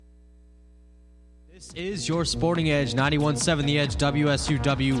This is your Sporting Edge, 91.7 The Edge,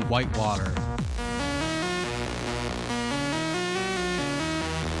 WSUW Whitewater.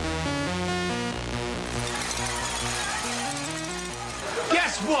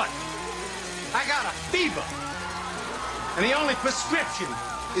 Guess what? I got a fever. And the only prescription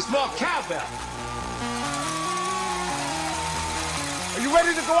is more cowbell. Are you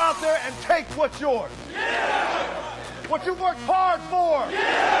ready to go out there and take what's yours? Yeah! What you worked hard for?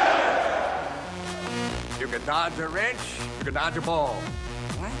 Yeah! You can dodge a wrench, you can dodge a ball.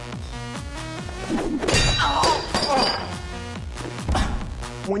 What?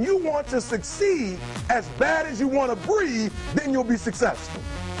 When you want to succeed as bad as you want to breathe, then you'll be successful.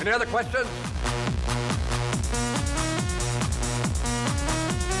 Any other questions?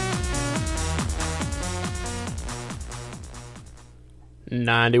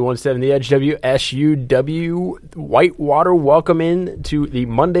 .7 The Edge, WSUW Whitewater. Welcome in to the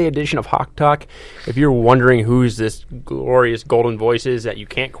Monday edition of Hawk Talk. If you're wondering who's this glorious golden voice is that you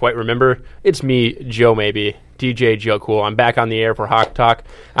can't quite remember, it's me, Joe Maybe, DJ Joe Cool. I'm back on the air for Hawk Talk.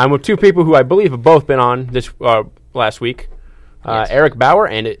 I'm with two people who I believe have both been on this last week. Yes. Eric Bauer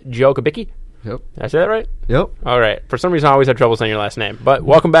and Joe Kubicki. Yep. Did I say that right? Yep. All right. For some reason, I always have trouble saying your last name. But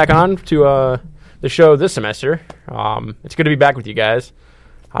welcome back on to the show this semester. It's good to be back with you guys.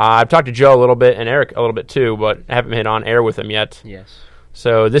 I've talked to Joe a little bit and Eric a little bit too, but I haven't been on air with them yet. Yes.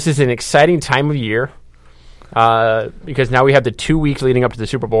 So this is an exciting time of year because now we have the 2 weeks leading up to the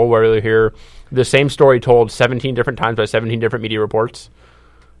Super Bowl where we'll hear the same story told 17 different times by 17 different media reports.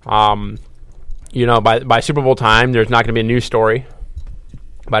 By Super Bowl time, there's not going to be a news story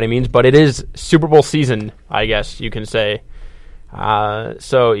by any means, but it is Super Bowl season, I guess you can say.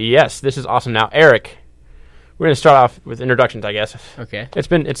 So yes, this is awesome. Now, Eric, we're going to start off with introductions, I guess. Okay.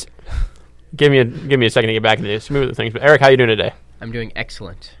 Give me a second to get back into the smooth of things. But Eric, how you doing today? I'm doing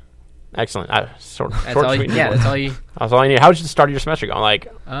excellent. Excellent. That's all you. That's all you. That's all you need. How's the start of your semester going?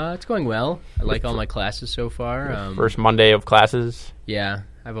 It's going well. I like all my classes so far. First Monday of classes. Yeah,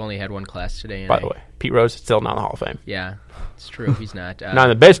 I've only had one class today. By the way, Pete Rose is still not in the Hall of Fame. Yeah, it's true. He's not.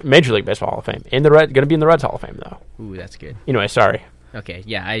 Not in the Major League Baseball Hall of Fame. Going to be in the Reds Hall of Fame though. Ooh, that's good. Anyway, sorry. Okay,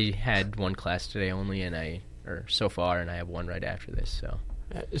 yeah, I had one class today only, so far, and I have one right after this.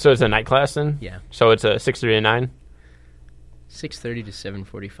 So it's a night class then? Yeah. So it's a 6:30 to 9. 6:30 to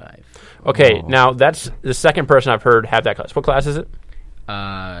 7:45. Okay, Now that's the second person I've heard have that class. What class is it?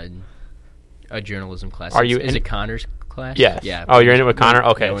 A journalism class. Is it Connor's class? Yes. Yeah. Oh, you're in it with Connor?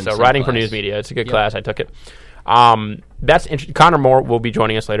 Okay, no, so writing for news media. It's a good class. I took it. That's interesting. Connor Moore will be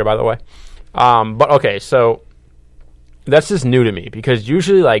joining us later, by the way. But okay, so that's just new to me because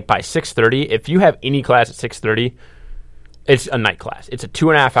usually like by 6:30, if you have any class at 6:30, it's a night class. It's a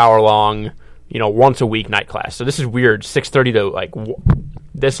 2.5 hour long, once a week night class. So this is weird. 6:30 to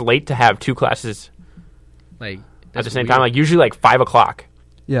this late to have two classes at the same time. Like usually like 5 o'clock.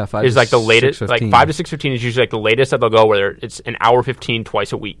 Yeah, 5 is like the latest. 6:15. Like 5 to 6:15 is usually like the latest that they'll go. Where it's an hour 15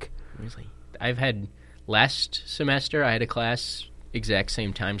 twice a week. Really, I've had last semester. I had a class exact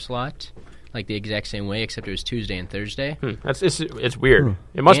same time slot. Like the exact same way, except it was Tuesday and Thursday. It's weird.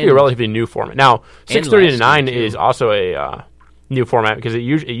 It must be a relatively new format. Now, 6:30 to 9 is also a new format because it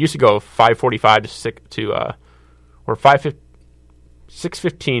used to go 5:45 or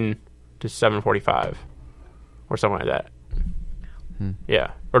 6:15 to 7:45 or something like that.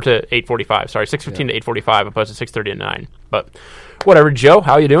 Yeah, or to 8:45. Sorry, 6:15 to 8:45 opposed to 6:30 to 9. But whatever. Joe,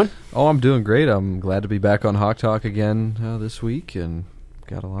 how you doing? Oh, I'm doing great. I'm glad to be back on Hawk Talk again this week and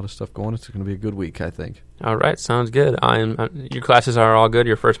got a lot of stuff going. It's going to be a good week, I think. All right, sounds good. Your classes are all good.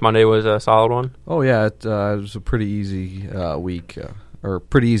 Your first Monday was a solid one? Oh, yeah. It was a pretty easy week, or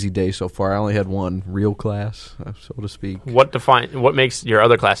pretty easy day so far. I only had one real class, so to speak. What makes your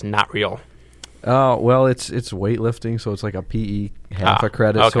other class not real? Well, it's weightlifting, so it's like a PE half a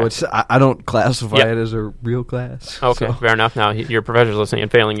credit. Okay. So I don't classify it as a real class. Okay, so. Fair enough. Now your professor's listening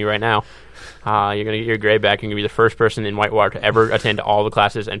and failing you right now. You're going to get your grade back. You're going to be the first person in Whitewater to ever attend all the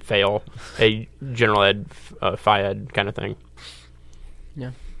classes and fail a general ed, phi ed kind of thing.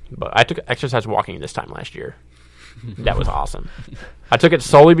 Yeah. But I took exercise walking this time last year. That was awesome. I took it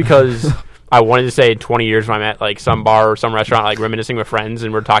solely because I wanted to say 20 years when I'm at like some bar or some restaurant, like reminiscing with friends,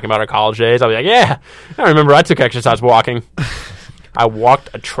 and we're talking about our college days. I'll be like, yeah, I remember I took exercise walking. I walked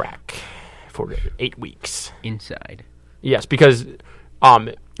a track for 8 weeks. Inside. Yes, because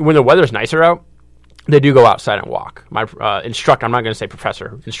when the weather's nicer out, they do go outside and walk. My instructor, I'm not going to say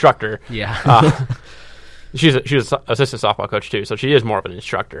professor, instructor. Yeah. She's an assistant softball coach too, so she is more of an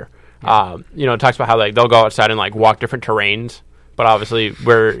instructor. Yeah. Talks about how like they'll go outside and like walk different terrains. But obviously,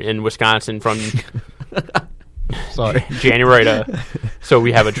 we're in Wisconsin from Sorry. January so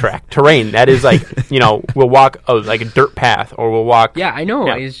we have a track. Terrain, that is like, we'll walk like a dirt path, or we'll walk. Yeah, I know.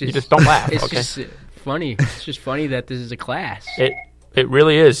 Yeah, It's just, you just don't laugh, It's okay? just funny. It's just funny that this is a class. It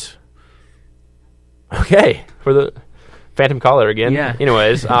really is. Okay, for the Phantom Caller again. Yeah.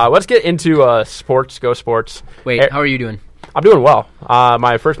 Anyways, let's get into sports. Go sports. Wait, how are you doing? I'm doing well.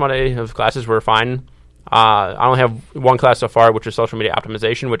 My first Monday of classes were fine. I only have one class so far, which is social media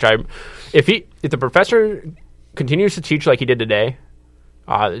optimization. Which if the professor continues to teach like he did today,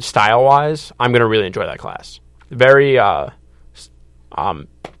 style wise, I'm gonna really enjoy that class. Very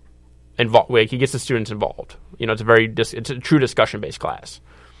involved. Like, he gets the students involved. It's it's a true discussion based class,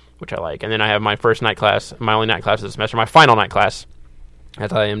 which I like. And then I have my first night class, my only night class of the semester, my final night class,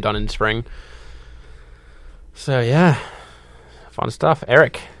 as I am done in spring. So yeah, fun stuff.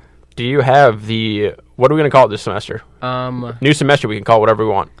 Eric, do you have what are we going to call it this semester? New semester, we can call it whatever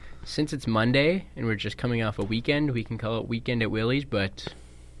we want. Since it's Monday and we're just coming off a weekend, we can call it Weekend at Willie's, but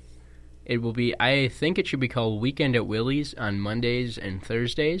it will be, I think it should be called Weekend at Willie's on Mondays and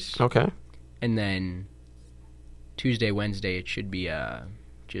Thursdays. Okay. And then Tuesday, Wednesday, it should be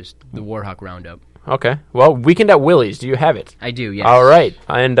just the Warhawk Roundup. Okay. Well, Weekend at Willie's, do you have it? I do, yes. All right.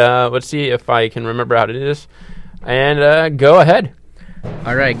 And let's see if I can remember how to do this. And go ahead.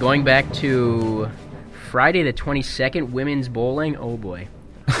 All right, going back to Friday the 22nd, women's bowling. Oh, boy.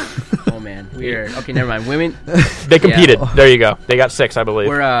 Oh, man. Okay, never mind. Women. They competed. Yeah. There you go. They got 6, I believe.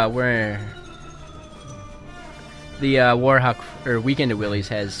 We're the Warhawk or Weekend at Willie's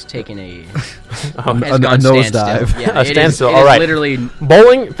has taken a nosedive. Yeah, a standstill. All right. All right. Literally,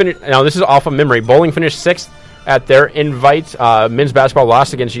 bowling finished. Now this is off of memory. Bowling finished 6th at their invite. Men's basketball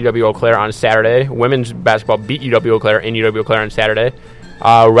lost against UW Eau Claire on Saturday. Women's basketball beat UW Eau Claire in UW Eau Claire on Saturday.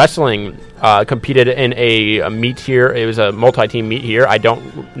 Wrestling competed in a meet here. It was a multi-team meet here. I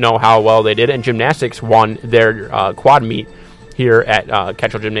don't know how well they did. And gymnastics won their quad meet here at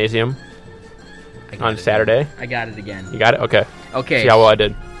Ketchel Gymnasium on Saturday. I got it again. You got it? Okay. Okay. See how well I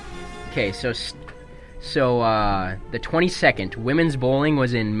did. Okay, so the 22nd, women's bowling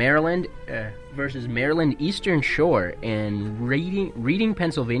was in Maryland versus Maryland Eastern Shore. And Reading,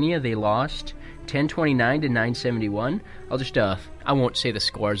 Pennsylvania, they lost 10-29 to 9-71. I'll just I won't say the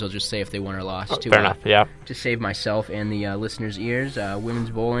scores. I'll just say if they won or lost. Fair enough. Yeah. To save myself and the listeners' ears, women's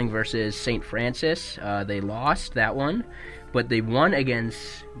bowling versus St. Francis. They lost that one, but they won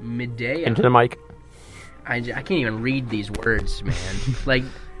against Midday. Into the mic. I can't even read these words, man. Like,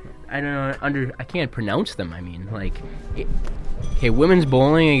 I don't know. I can't pronounce them. I mean, like, okay, women's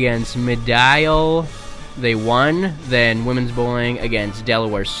bowling against Medial, they won. Then women's bowling against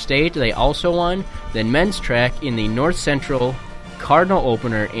Delaware State, they also won. Then men's track in the North Central Cardinal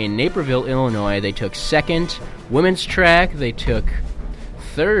Opener in Naperville, Illinois, they took 2nd. Women's track, they took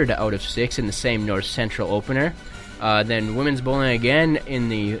 3rd out of 6 in the same North Central Opener. Then women's bowling again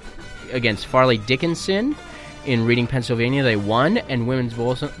against Farley Dickinson in Reading, Pennsylvania, they won, and women's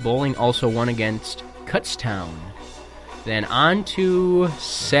bowling also won against Kutztown. Then on to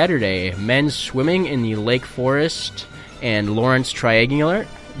Saturday, men's swimming in the Lake Forest and Lawrence Triangular.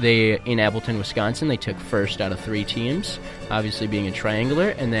 In Appleton, Wisconsin, they took 1st out of 3 teams, obviously being a triangular.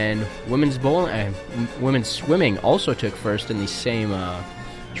 And then women's swimming also took 1st in the same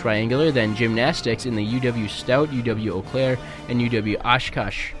triangular. Then gymnastics in the UW Stout, UW Eau Claire, and UW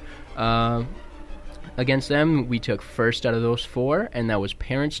Oshkosh. Against them, we took 1st out of those 4, and that was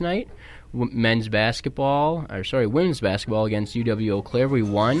Parents' Night. Women's basketball against UW Eau Claire, we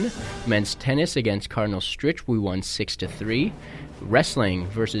won. Men's tennis against Cardinal Stritch, we won 6-3. Wrestling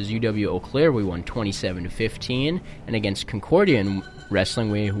versus UW Eau Claire, we won 27-15, and against Concordia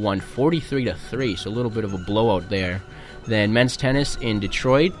Wrestling, we won 43-3. So a little bit of a blowout there. Then men's tennis in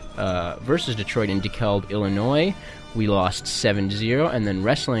Detroit versus Detroit in DeKalb, Illinois. We lost 7-0, and then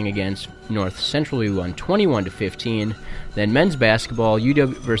wrestling against North Central, we won 21-15. Then men's basketball,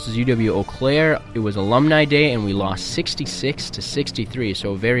 UW versus UW Eau Claire, it was Alumni Day, and we lost 66-63.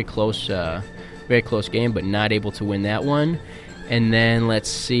 So a very close game, but not able to win that one. And then let's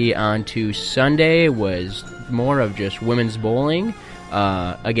see, on to Sunday was more of just women's bowling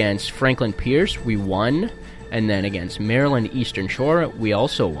against Franklin Pierce, we won, and then against Maryland Eastern Shore, we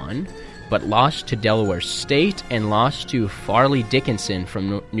also won, but lost to Delaware State and lost to Farley Dickinson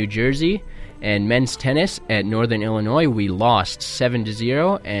from New Jersey. And men's tennis at Northern Illinois, we lost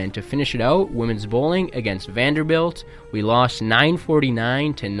 7-0. And to finish it out, women's bowling against Vanderbilt, we lost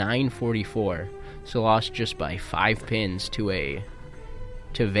 949 to 944. So lost just by 5 pins to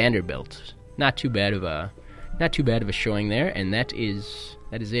Vanderbilt. Not too bad of a showing there. And that is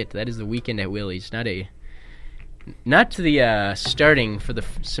it. That is the weekend at Willie's. Not to the starting for the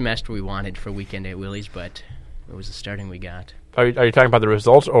semester we wanted for weekend at Willie's, but It was the starting we got. Are you talking about the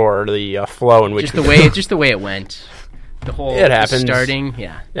results or the flow in which just the way it went? The whole It happens. starting,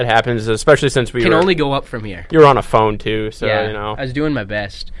 yeah. It happens, especially since we Can were, only go up from here. you were on a phone too, so Yeah, you know. I was doing my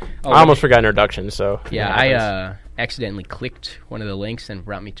best. Oh, I almost forgot introductions, so Yeah, it happens. I accidentally clicked one of the links and it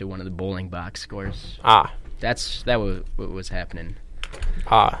brought me to one of the bowling box scores. That was what was happening.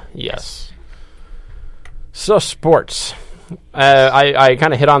 Yes. So sports. I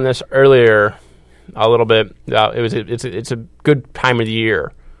kind of hit on this earlier a little bit. It's a good time of the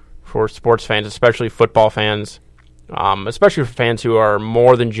year for sports fans, especially football fans, especially for fans who are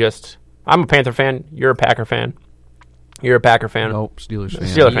more than just. I'm a Panther fan. You're a Packer fan. You're a Packer fan. Nope, Steelers fan.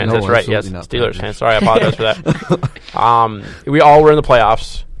 Steelers fans. No, That's right. Yes, absolutely not Steelers Packers. fans. Sorry, I apologize for that. We all were in the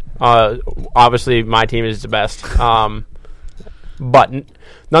playoffs. Obviously, my team is the best. But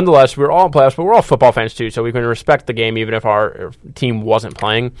nonetheless, we're all in playoffs, but we're all football fans too, so we can respect the game even if our team wasn't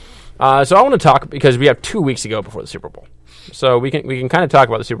playing. So I want to talk, because we have 2 weeks to go before the Super Bowl. So we can kind of talk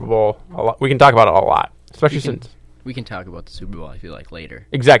about the Super Bowl a lot. We can talk about it a lot, especially since... We can talk about the Super Bowl, I feel like, later.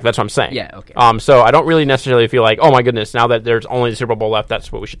 Exactly, that's what I'm saying. Yeah, okay. So I don't really necessarily feel like, oh my goodness, now that there's only the Super Bowl left,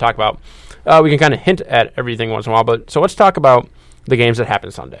 that's what we should talk about. We can kind of hint at everything once in a while, but so let's talk about the games that happen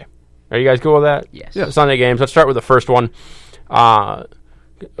Sunday. Are you guys cool with that? Yes. Yeah. Sunday games. Let's start with the first one. The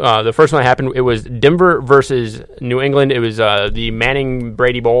first one that happened, it was Denver versus New England. It was the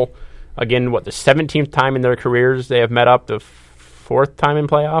Manning-Brady Bowl. Again, the 17th time in their careers they have met up, the fourth time in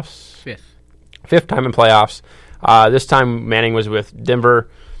playoffs? Fifth time in playoffs. This time Manning was with Denver.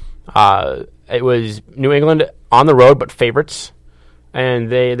 It was New England on the road, but favorites. And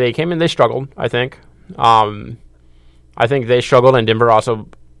they came in, they struggled, I think. I think they struggled, and Denver also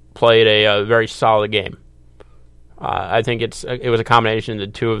played a very solid game. I think it was a combination of the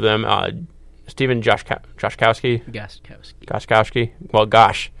two of them. Steven Gostkowski. Well,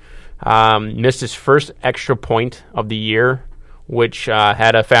 gosh. Missed his first extra point of the year, which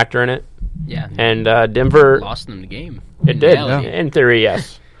had a factor in it. Yeah. And Denver... lost them the game. It did, in theory,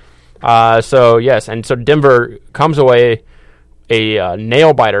 yes. So Denver comes away a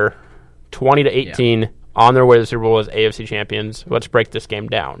nail-biter, 20-18, on their way to the Super Bowl as AFC champions. Let's break this game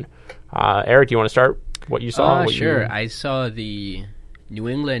down. Eric, do you want to start? What you saw? Sure. I saw the New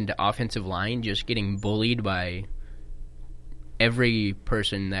England offensive line just getting bullied by every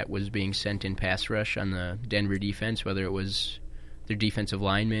person that was being sent in pass rush on the Denver defense, whether it was their defensive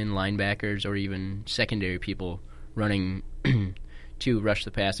linemen, linebackers, or even secondary people running to rush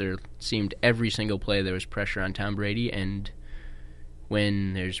the passer. It seemed every single play there was pressure on Tom Brady, and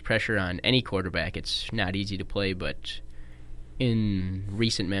when there's pressure on any quarterback, it's not easy to play, but in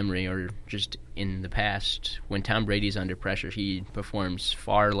recent memory or just in the past, when Tom Brady's under pressure, he performs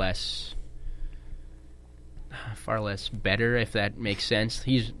far less better, if that makes sense.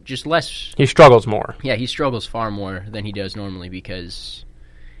 He's just less... He struggles more. Yeah, he struggles far more than he does normally because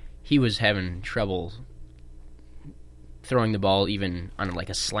he was having trouble throwing the ball even on like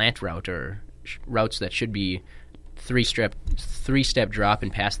a slant route or routes that should be three-step drop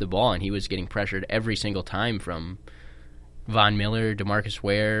and pass the ball, and he was getting pressured every single time from Von Miller, DeMarcus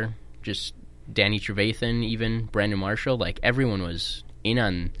Ware, just Danny Trevathan, even Brandon Marshall. Like, everyone was in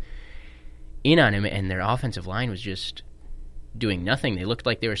on him, and their offensive line was just doing nothing. They looked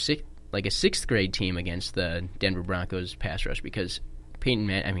like they were like a sixth-grade team against the Denver Broncos pass rush because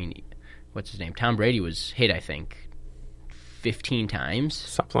Tom Brady was hit, I think, 15 times.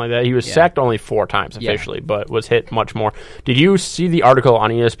 Something like that. He was sacked only 4 times officially, but was hit much more. Did you see the article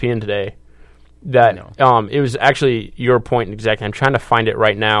on ESPN today? That it was actually your point exactly. I'm trying to find it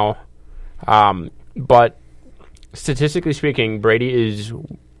right now. But statistically speaking, Brady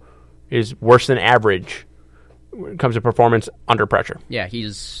is worse than average when it comes to performance under pressure. Yeah,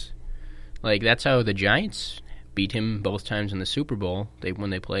 he's like, that's how the Giants beat him both times in the Super Bowl. When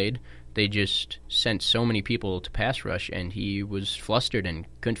they played, they just sent so many people to pass rush, and he was flustered and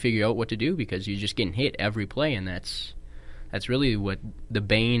couldn't figure out what to do because he was just getting hit every play, and that's really what the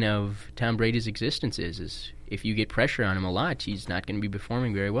bane of Tom Brady's existence is if you get pressure on him a lot, he's not going to be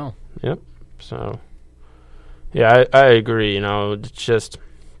performing very well. Yep. So, yeah, I agree. It's just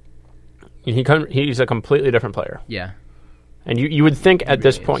he's a completely different player. Yeah. And you would think at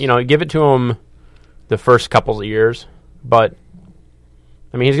this point, give it to him the first couple of years, but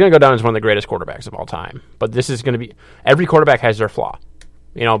he's going to go down as one of the greatest quarterbacks of all time. But this is going to be every quarterback has their flaw.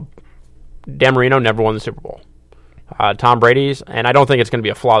 Dan Marino never won the Super Bowl. Tom Brady's, and I don't think it's going to be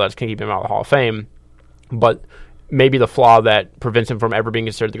a flaw that's going to keep him out of the Hall of Fame, but maybe the flaw that prevents him from ever being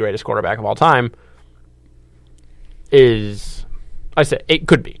considered the greatest quarterback of all time is, I said, it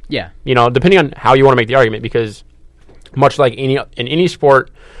could be. Yeah. Depending on how you want to make the argument, because much like in any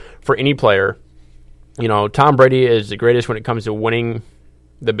sport, for any player, Tom Brady is the greatest when it comes to winning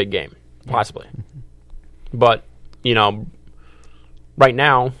the big game, possibly. But, right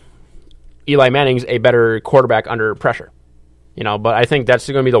now, Eli Manning's a better quarterback under pressure. But I think that's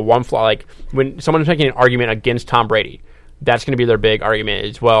going to be the one flaw. Like, when someone's making an argument against Tom Brady, that's going to be their big argument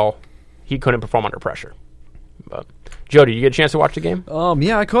as well. He couldn't perform under pressure. But, Joe, did you get a chance to watch the game?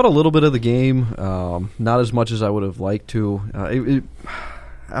 Yeah, I caught a little bit of the game. Not as much as I would have liked to.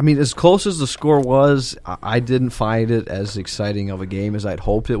 As close as the score was, I didn't find it as exciting of a game as I'd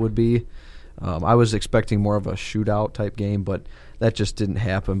hoped it would be. I was expecting more of a shootout type game, but that just didn't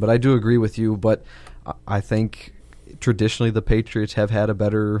happen. But I do agree with you. But I think traditionally the Patriots have had a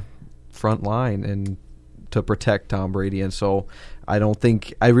better front line and to protect Tom Brady, and so I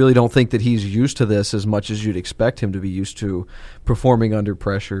really don't think that he's used to this as much as you'd expect him to be used to performing under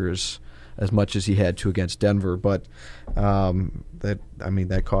pressures as much as he had to against Denver. But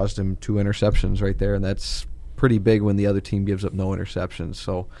that caused him 2 interceptions right there, and that's pretty big when the other team gives up no interceptions.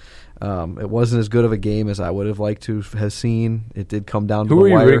 So it wasn't as good of a game as I would have liked to have seen. It did come down to the wire.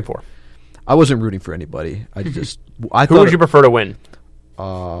 Who were you rooting for? I wasn't rooting for anybody. Who would you prefer to win?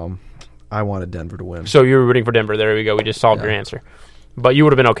 I wanted Denver to win. So you were rooting for Denver. There we go. We just solved your answer. But you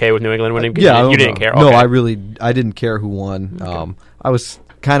would have been okay with New England winning? You didn't care? Okay. No, I didn't care who won. Okay. I was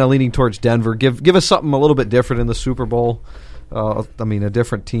kind of leaning towards Denver. Give us something a little bit different in the Super Bowl. A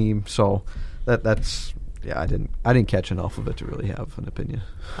different team. So that's I didn't catch enough of it to really have an opinion.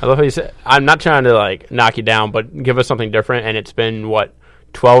 I love how you said. I'm not trying to knock you down, but give us something different. And it's been 12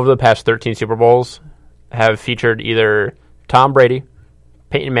 of the past 13 Super Bowls have featured either Tom Brady,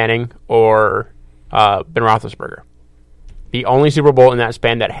 Peyton Manning, or Ben Roethlisberger. The only Super Bowl in that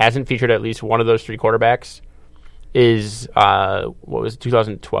span that hasn't featured at least one of those 3 quarterbacks is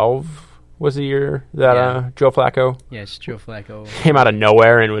 2012 was the year that Joe Flacco. Yes, Joe Flacco came out of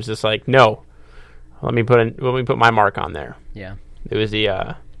nowhere and was just like, no, let me put my mark on there. Yeah, it was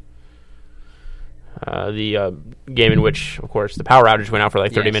the game in which, of course, the power outage went out for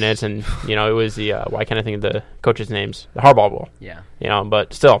 30 minutes, and it was the why can't I think of the coaches' names? The Harbaugh Bowl. Yeah,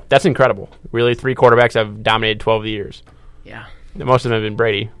 but still, that's incredible. Really, 3 quarterbacks have dominated 12 years. Yeah, most of them have been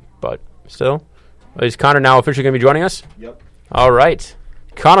Brady, but still. Is Connor now officially going to be joining us? Yep. All right,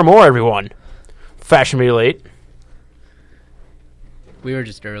 Connor Moore, everyone. Fashionably late. We were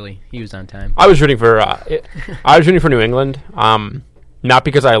just early. He was on time. I was rooting for. New England. Not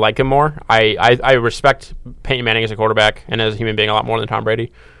because I like him more. I respect Peyton Manning as a quarterback and as a human being a lot more than Tom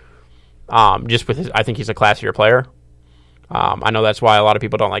Brady. Just with I think he's a classier player. I know that's why a lot of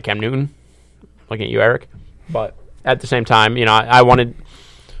people don't like Cam Newton. Looking at you, Eric. But at the same time, I would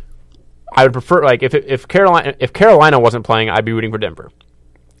prefer if Carolina wasn't playing, I'd be rooting for Denver.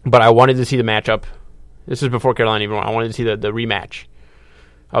 But I wanted to see the matchup. This is before Carolina even won. I wanted to see the rematch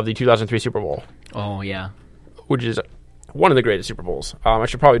of the 2003 Super Bowl. Oh yeah, which is one of the greatest Super Bowls. I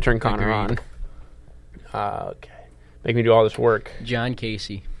should probably turn Connor on. Okay. Make me do all this work. John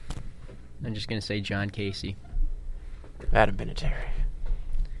Casey. I'm just going to say John Casey. Adam Vinatieri.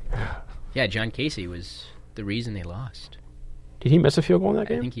 Yeah, John Casey was the reason they lost. Did he miss a field goal in that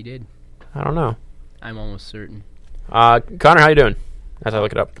game? I think he did. I don't know. I'm almost certain. Connor, how you doing? As I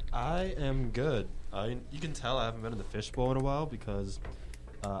look it up. I am good. You can tell I haven't been in the fishbowl in a while because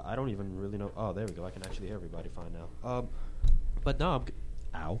I don't even really know. Oh, there we go. I can actually hear everybody fine now. But no,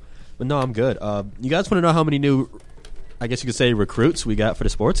 I'm good. You guys want to know how many new, I guess you could say, recruits we got for the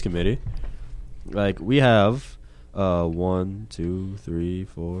sports committee? We have 1, 2, 3,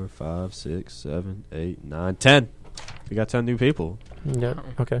 4, 5, 6, 7, 8, 9, 10. We got 10 new people. Yeah.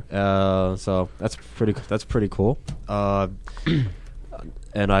 Okay. So that's pretty cool.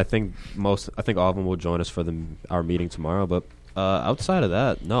 And I think all of them will join us for our meeting tomorrow. But outside of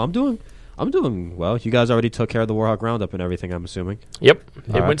that, no, I'm doing well. You guys already took care of the Warhawk Roundup and everything, I'm assuming. Yep.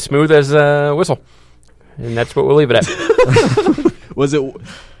 It went smooth as a whistle. And that's what we'll leave it at. Was it?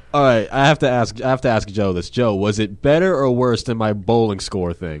 All right, I have to ask Joe this. Joe, was it better or worse than my bowling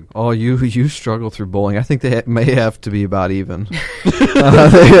score thing? Oh, you struggle through bowling. I think they may have to be about even.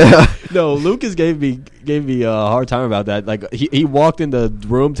 No, Lucas gave me a hard time about that. He walked in the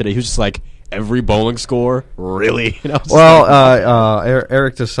room today. He was just like, every bowling score, really?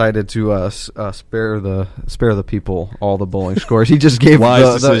 Eric decided to spare the people all the bowling scores. He just gave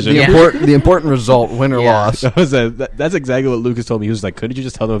the important result, win or loss. That's exactly what Lucas told me. He was like, couldn't you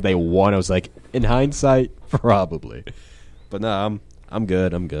just tell them if they won? I was like, in hindsight, probably. But no, I'm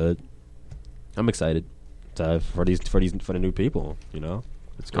good. I'm excited for the new people.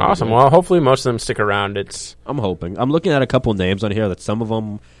 It's awesome. Well, hopefully most of them stick around. I'm hoping. I'm looking at a couple names on here that some of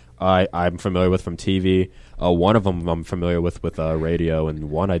them I'm familiar with from TV. One of them I'm familiar with radio, and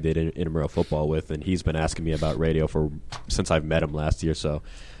one I did intramural football with, and he's been asking me about radio since I've met him last year. So,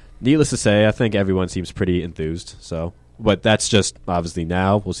 needless to say, I think everyone seems pretty enthused. So, but that's just obviously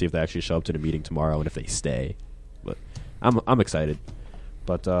now. We'll see if they actually show up to the meeting tomorrow and if they stay. But I'm excited.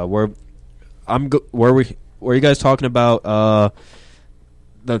 But were you guys talking about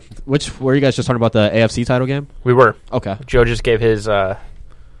were you guys just talking about the AFC title game? We were. Okay. Joe just gave his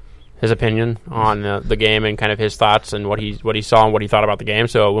opinion on the game and kind of his thoughts and what he saw and what he thought about the game.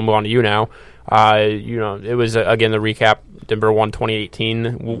 So we'll move on to you now. It was again the recap. Denver won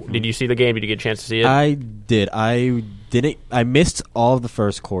 2018. Did you see the game? Did you get a chance to see it? I did. I didn't. I missed all of the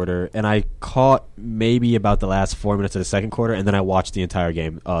first quarter, and I caught maybe about the last 4 minutes of the second quarter, and then I watched the entire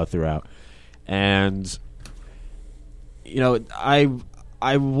game throughout. And I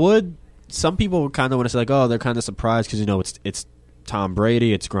would. Some people kind of want to say like, oh, they're kind of surprised because it's Tom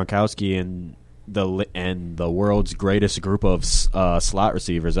Brady, it's Gronkowski, and the world's greatest group of slot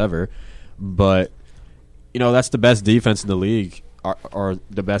receivers ever. But that's the best defense in the league, or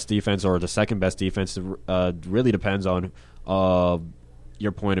the best defense, or the second best defense. Really depends on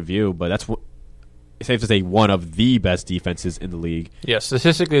your point of view. But that's safe to say one of the best defenses in the league. Yeah,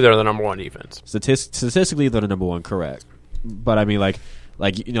 statistically they're the number one defense. Statistically they're the number one, correct. But I mean,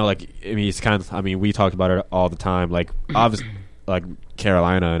 it's kind of. I mean, we talked about it all the time. Like obviously, like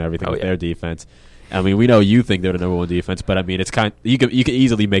Carolina and everything with their defense. I mean, we know you think they're the number one defense, but I mean, it's you can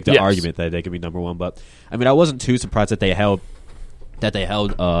easily make the argument that they could be number one. But I mean, I wasn't too surprised that they held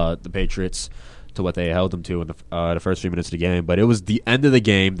the Patriots to what they held them to in the first 3 minutes of the game. But it was the end of the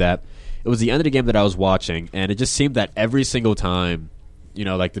game that I was watching, and it just seemed that every single time,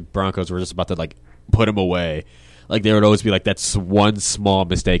 like the Broncos were just about to like put them away. Like there would always be like that's one small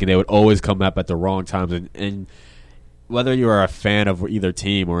mistake, and they would always come up at the wrong times. And whether you are a fan of either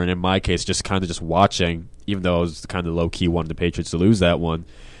team, or in my case, just kind of just watching, even though I was kind of low key wanting the Patriots to lose that one,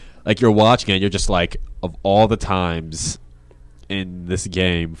 like you're watching it, and you're just like, of all the times in this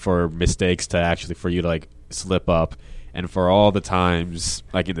game for mistakes to actually for you to like slip up, and for all the times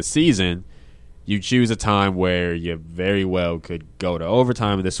like in the season, you choose a time where you very well could go to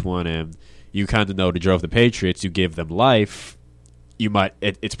overtime in this one, and you kind of know to drove the Patriots, you give them life,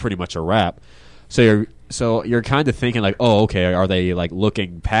 it's pretty much a wrap. So you're kind of thinking like, oh, okay, are they like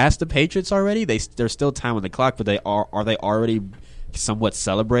looking past the Patriots already? There's still time on the clock, but are they already somewhat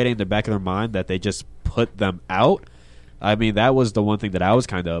celebrating in the back of their mind that they just put them out? I mean, that was the one thing that I was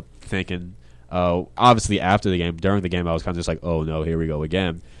kind of thinking. Obviously, after the game, during the game, I was kind of just like, oh no, here we go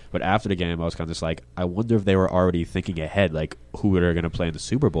again. But after the game, I was kind of just like, I wonder if they were already thinking ahead, like who they're going to play in the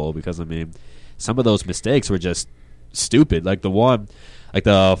Super Bowl, because I mean, some of those mistakes were just stupid. Like the one, like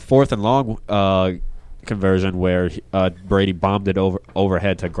the 4th and long conversion where Brady bombed it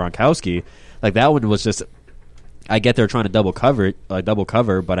overhead to Gronkowski. Like that one was just. I get they're trying to double cover,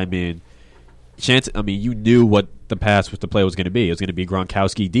 but I mean, you knew what the play was going to be. It was going to be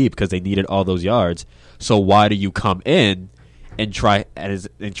Gronkowski deep because they needed all those yards. So why do you come in and try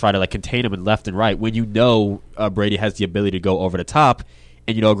to like contain him in left and right when you know Brady has the ability to go over the top,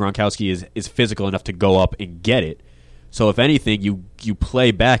 and you know Gronkowski is physical enough to go up and get it. So if anything, you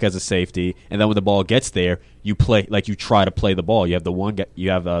play back as a safety, and then when the ball gets there, you play like you try to play the ball. You have the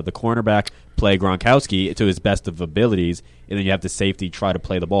cornerback play Gronkowski to his best of abilities, and then you have the safety try to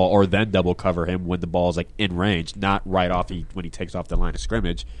play the ball, or then double cover him when the ball's like in range, not right off when he takes off the line of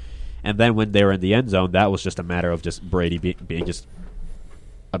scrimmage. And then when they were in the end zone, that was just a matter of just Brady being just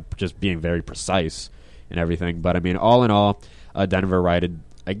being very precise and everything. But I mean, all in all, Denver righted.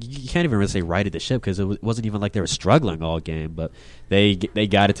 You can't even really say righted the ship because it wasn't even like they were struggling all game. But they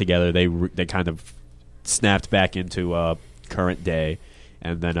got it together. They kind of snapped back into current day,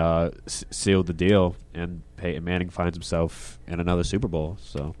 and then sealed the deal. And Peyton Manning finds himself in another Super Bowl.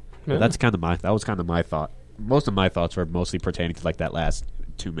 So that was kind of my thought. Most of my thoughts were mostly pertaining to like that last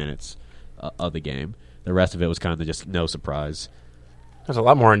 2 minutes of the game. The rest of it was kind of just no surprise. That's a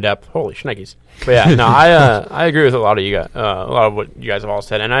lot more in depth. Holy shnikes! But yeah, no, I agree with a lot of you guys, a lot of what you guys have all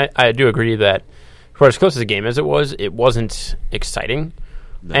said, and I do agree that for as close as a game as it wasn't exciting.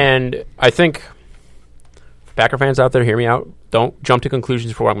 No. And I think Packer fans out there, hear me out. Don't jump to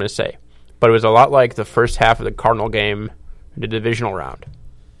conclusions for what I'm going to say. But it was a lot like the first half of the Cardinal game, the divisional round.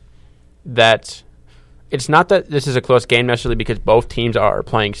 That it's not that this is a close game necessarily because both teams are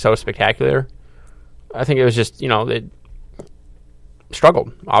playing so spectacular. I think it was just, they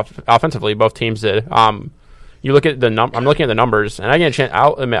struggled offensively. Both teams did. You look at I'm looking at the numbers, and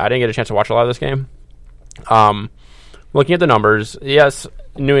I'll admit I didn't get a chance to watch a lot of this game. Looking at the numbers, yes,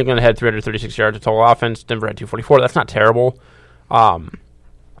 New England had 336 yards of total offense. Denver had 244. That's not terrible.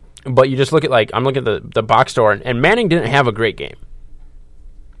 But you just look at I'm looking at the box score, and Manning didn't have a great game.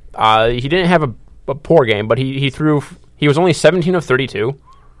 He didn't have a poor game, but he was only 17 of 32,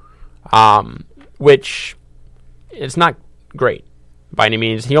 which is not great by any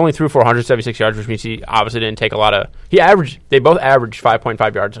means. He only threw for 176 yards, which means he obviously didn't take a lot of. They both averaged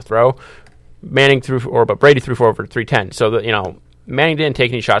 5.5 yards a throw. Brady threw for over 310. So Manning didn't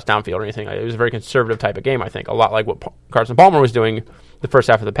take any shots downfield or anything. It was a very conservative type of game, I think, a lot like what Carson Palmer was doing the first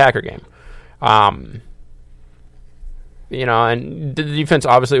half of the Packer game. And the defense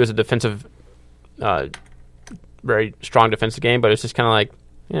obviously was a defensive, very strong defensive game, but it's just kind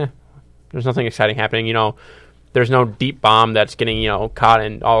of there's nothing exciting happening. There's no deep bomb that's getting caught,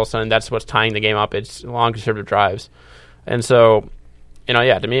 and all of a sudden that's what's tying the game up. It's long conservative drives, and so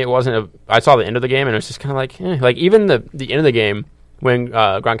to me it wasn't. I saw the end of the game, and it was just kind of even the end of the game when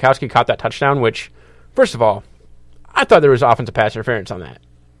Gronkowski caught that touchdown, which first of all, I thought there was offensive pass interference on that.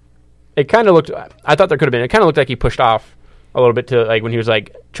 It kind of looked. I thought there could have been. It kind of looked like he pushed off a little bit to when he was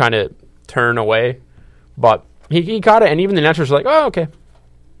trying to turn away, but he caught it, and even the announcers were like, "Oh, okay,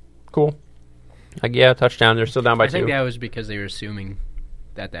 cool." Touchdown. They're still down by 2. I think that was because they were assuming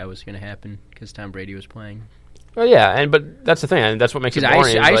that was going to happen because Tom Brady was playing. Well, yeah, but that's the thing, and that's what makes it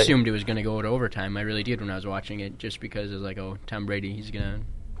boring. I assumed it was going to go to overtime. I really did when I was watching it, just because it was oh, Tom Brady, he's going to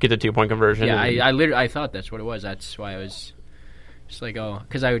get the 2-point conversion. Yeah, I thought that's what it was. That's why I was just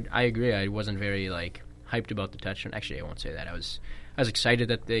because I agree. I wasn't very hyped about the touchdown. Actually, I won't say that. I was excited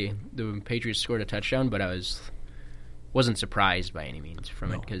that the Patriots scored a touchdown, but I wasn't surprised by any means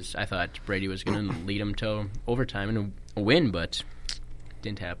from it because I thought Brady was going to lead them to overtime and a win, but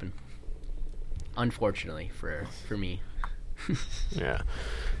didn't happen. Unfortunately for me. Yeah.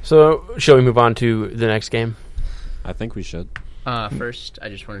 So, shall we move on to the next game? I think we should. First, I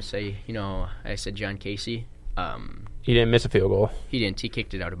just want to say, I said John Casey. He didn't miss a field goal. He didn't. He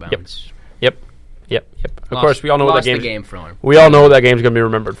kicked it out of bounds. Yep. Of course, we all know what that game. The game for him. We all know what that game's going to be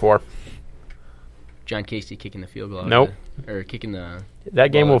remembered for. John Casey kicking the field goal. Nope. Or kicking the.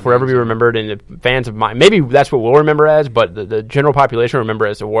 That game will forever be remembered, and the fans of mine. Maybe that's what we'll remember as, but the general population will remember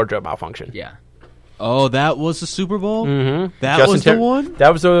as a wardrobe malfunction. Yeah. Oh, that was the Super Bowl? Mm-hmm. That was the one?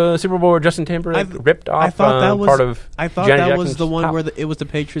 That was the Super Bowl where Justin Timberlake ripped off I thought that was, part of I thought Janet that Jackson's was the one top. where it was the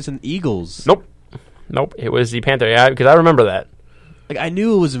Patriots and Eagles. Nope. It was the Panther, because I remember that. I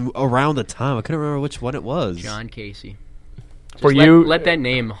knew it was around the time. I couldn't remember which one it was. John Casey. Let that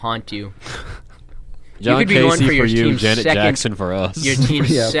name haunt you. John you could be Casey going for your you, team's Janet second, Jackson for us. Your team's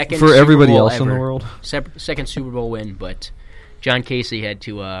second for Super everybody Bowl else ever. in the world. Second Super Bowl win, but John Casey had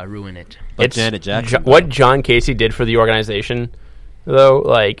to ruin it. But Janet Jackson. What John Casey did for the organization,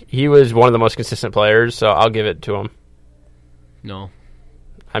 though, he was one of the most consistent players, so I'll give it to him. No.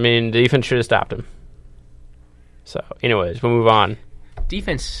 I mean, the defense should have stopped him. So, anyways, we'll move on.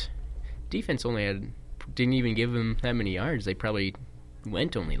 Defense only didn't even give him that many yards. They probably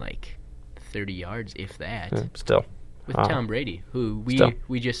went only 30 yards, if that. Still. With Tom Brady, who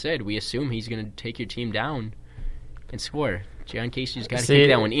we just said, we assume he's going to take your team down and score. John Casey's got to kick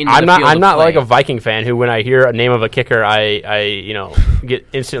that one into the field I'm not play. like a Viking fan who, when I hear a name of a kicker, I get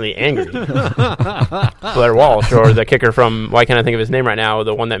instantly angry. Blair Walsh, or the kicker from, why can't I think of his name right now,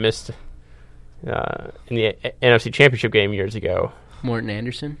 the one that missed in the NFC Championship game years ago. Morton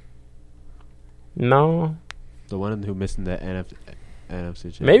Anderson? No. The one who missed in the NFC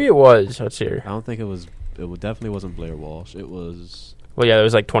Championship. Maybe it was. Let's see here. I don't think it was. It definitely wasn't Blair Walsh. It was. Well, yeah, it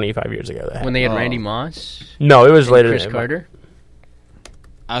was 25 years ago. When they had Randy Moss? No, it was later. Chris Carter?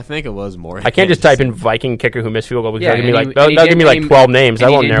 I think it was more. I can't just type in Viking kicker who missed field goal because that'll give me 12 names. I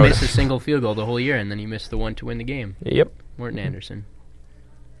won't narrow it. He didn't miss a single field goal the whole year, and then he missed the one to win the game. Yep. Morton Anderson.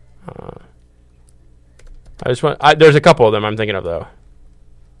 There's a couple of them I'm thinking of, though.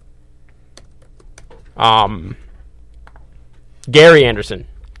 Gary Anderson.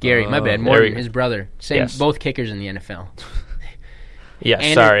 Gary, my bad. Morton, his brother. Yes. Both kickers in the NFL.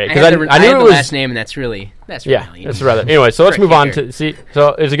 Yes, sorry. Because I knew the last name, and that's really that's rather. Anyway, so let's move on to see. So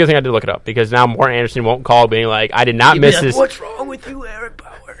it's a good thing I did look it up because now Morton Anderson won't call being like, I did not miss this. What's wrong with you, Eric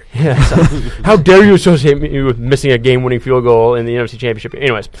Bauer? Yeah, so, how dare you associate me with missing a game-winning field goal in the NFC Championship?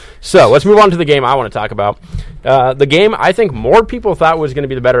 Anyways, so let's move on to the game I want to talk about. The game I think more people thought was going to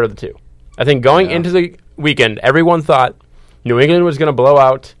be the better of the two. I think going into the weekend, everyone thought New England was going to blow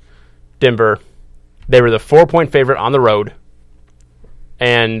out Denver. They were the 4-point favorite on the road.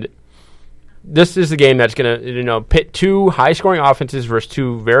 And this is the game that's going to pit two high-scoring offenses versus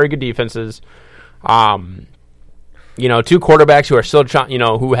two very good defenses. Two quarterbacks who are still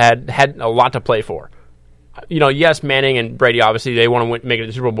who had a lot to play for. Yes, Manning and Brady, obviously, they want to make it to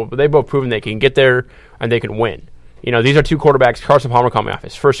the Super Bowl, but they've both proven they can get there and they can win. these are two quarterbacks. Carson Palmer coming off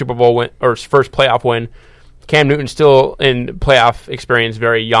his first Super Bowl win or his first playoff win. Cam Newton still in playoff experience,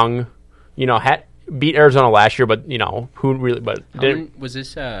 very young. Had beat Arizona last year, but who really? But was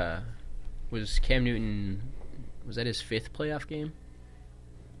this? Was Cam Newton? Was that his 5th playoff game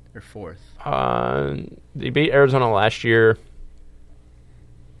or 4th? They beat Arizona last year.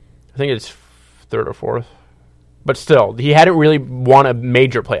 I think it's 3rd or 4th. But still, he hadn't really won a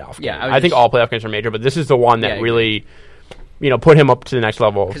major playoff game. Yeah, I think all playoff games are major, but this is the one that really, put him up to the next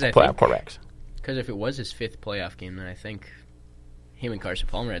level of playoff quarterbacks. Because if it was his 5th playoff game, then I think him and Carson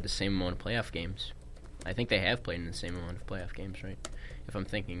Palmer had the same amount of playoff games. I think they have played in the same amount of playoff games, right? If I'm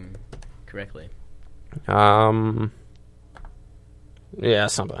thinking correctly. Yeah,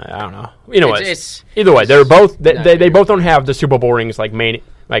 something. I don't know. Either way, they're both they both don't have the Super Bowl rings like Manning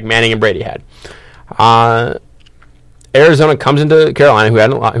and Brady had. Arizona comes into Carolina, who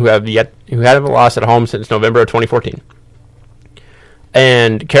haven't lost at home since November of 2014,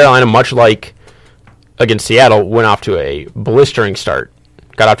 and Carolina, much like against Seattle, got off to a blistering start,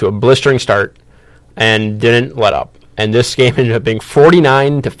 and didn't let up. And this game ended up being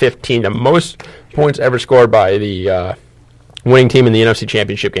 49-15, the most points ever scored by the winning team in the NFC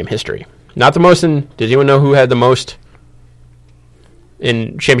Championship game history. Not the most in. Does anyone know who had the most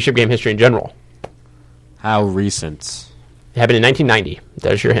in championship game history in general? How recent? It happened in 1990.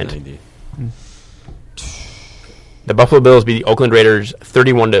 There's your hint. 90. The Buffalo Bills beat the Oakland Raiders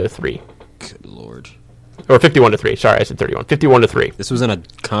 31-3. Good Lord. Or 51-3. Sorry, I said 31. 51-3. This was in a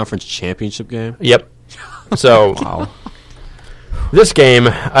conference championship game? Yep. So, this game,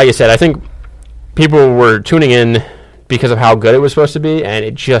 like I said, I think people were tuning in because of how good it was supposed to be, and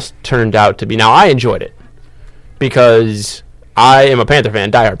it just turned out to be. Now, I enjoyed it because I am a Panther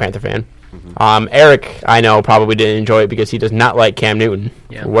fan, diehard Panther fan. Mm-hmm. Eric, I know, probably didn't enjoy it because he does not like Cam Newton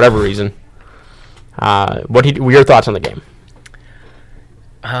for whatever reason. What were your thoughts on the game?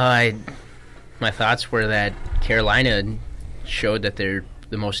 My thoughts were that Carolina showed that they're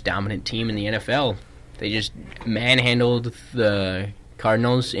the most dominant team in the NFL. They just manhandled the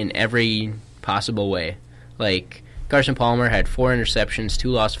Cardinals in every possible way. Like, Carson Palmer had 4 interceptions,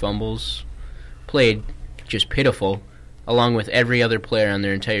 2 lost fumbles, played just pitiful, along with every other player on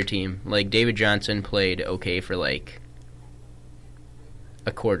their entire team. Like, David Johnson played okay for, like,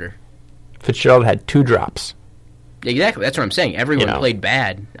 a quarter. Fitzgerald had 2 drops. Exactly, that's what I'm saying. Everyone played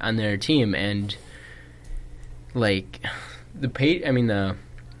bad on their team, and, like, the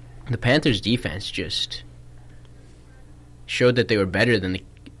Panthers' defense just showed that they were better than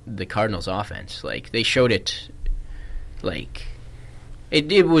the Cardinals' offense. Like, they showed it, like,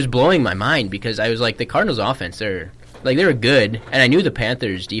 it was blowing my mind because I was like, the Cardinals' offense, they were good, and I knew the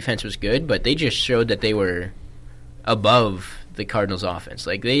Panthers' defense was good, but they just showed that they were above the Cardinals' offense.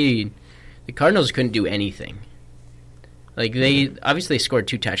 Like, the Cardinals couldn't do anything. Like, they obviously scored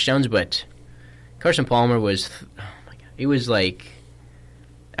 2 touchdowns, but Carson Palmer was, oh my God, he was like,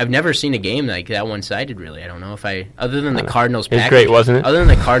 I've never seen a game like that one-sided, really. I don't know if other than the Cardinals-Packers. It was great, wasn't it? Other than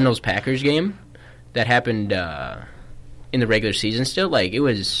the Cardinals-Packers game that happened in the regular season still, like, it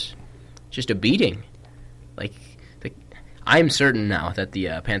was just a beating. Like, I'm certain now that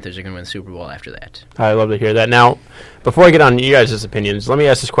the Panthers are going to win the Super Bowl after that. I love to hear that. Now, before I get on you guys' opinions, let me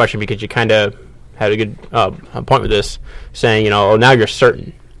ask this question because you kind of had a good point with this, saying, now you're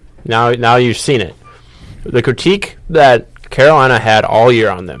certain. Now you've seen it. The critique that Carolina had all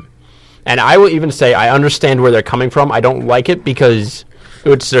year on them, and I will even say I understand where they're coming from. I don't like it because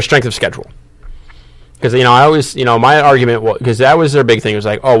it's their strength of schedule. Because, I always, my argument was, because that was their big thing, it was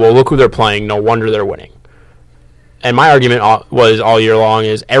like, oh, well, look who they're playing, no wonder they're winning. And my argument was all year long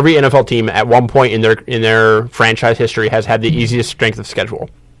is every NFL team at one point in their franchise history has had the easiest strength of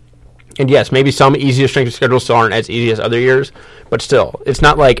schedule. And yes, maybe some easiest strength of schedule still aren't as easy as other years, but still, it's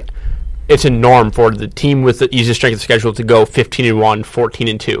not like it's a norm for the team with the easiest strength of schedule to go 15-1,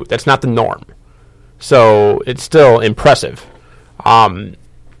 14-2. That's not the norm. So it's still impressive.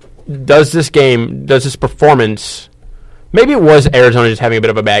 Does this performance, maybe it was Arizona just having a bit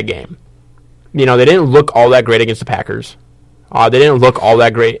of a bad game. They didn't look all that great against the Packers. They didn't look all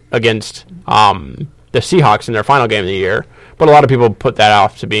that great against the Seahawks in their final game of the year. But a lot of people put that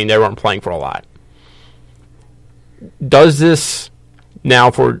off to being they weren't playing for a lot. Does this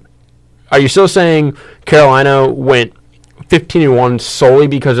now are you still saying Carolina went 15-1 solely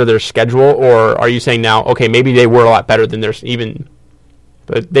because of their schedule, or are you saying now, okay, maybe they were a lot better than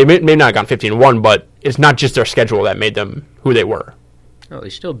but they may not have gone 15-1, but it's not just their schedule that made them who they were? No, they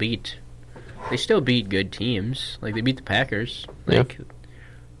still beat good teams. Like, they beat the Packers. Like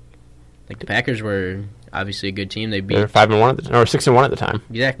the Packers were obviously a good team. They were 5-1 or 6-1 at the time.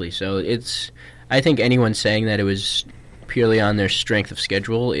 Exactly. So I think anyone saying that it was purely on their strength of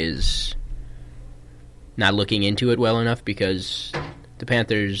schedule is not looking into it well enough, because the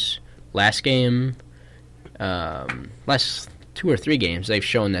Panthers' last game, last 2 or 3 games, they've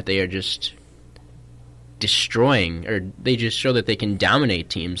shown that they are just destroying, or they just show that they can dominate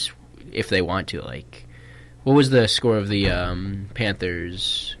teams if they want to. Like, what was the score of the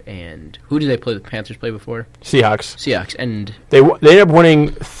Panthers, and who did the Panthers play before? Seahawks, and they ended up winning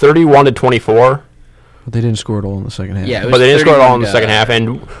 31-24. But they didn't score it all in the second half. Yeah, but they didn't score it all in the second half,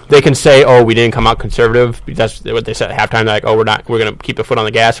 and they can say, "Oh, we didn't come out conservative." That's what they said at halftime. They're like, "Oh, we're going to keep the foot on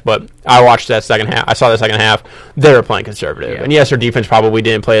the gas." But I watched that second half. I saw the second half. They were playing conservative, and yes, their defense probably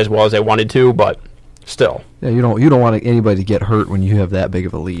didn't play as well as they wanted to, but still. Yeah, you don't want anybody to get hurt when you have that big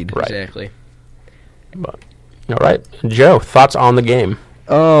of a lead. Right. Exactly. But all right, Joe, thoughts on the game?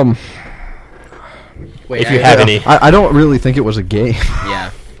 Wait, if you have any, I don't really think it was a game.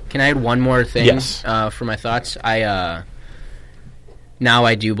 Yeah. Can I add one more thing? Yes. For my thoughts? Now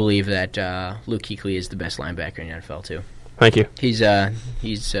I do believe that Luke Kuechly is the best linebacker in the NFL too. Thank you. He's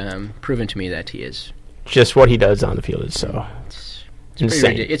proven to me that he is. Just what he does on the field is so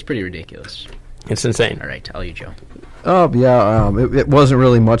insane. It's pretty ridiculous. It's insane. All right, tell you, Joe. It wasn't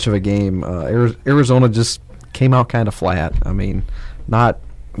really much of a game. Arizona just came out kind of flat. I mean, not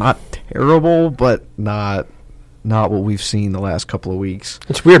terrible, but not what we've seen the last couple of weeks.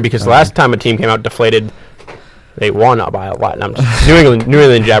 It's weird because the last time a team came out deflated, they won by a lot. And I'm just New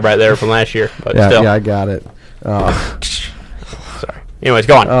England jab right there from last year, but still. Yeah, I got it. Sorry. Anyways,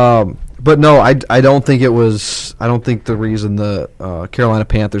 go on. But no, I don't think it was. I don't think the reason the Carolina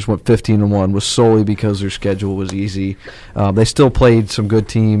Panthers went 15-1 was solely because their schedule was easy. They still played some good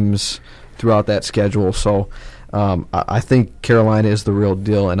teams throughout that schedule, so I think Carolina is the real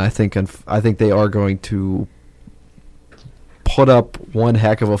deal, and I think they are going to put up one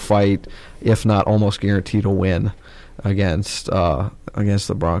heck of a fight, if not almost guaranteed a win against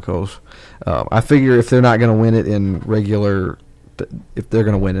the Broncos. I figure if they're not going to win it in regular, if they're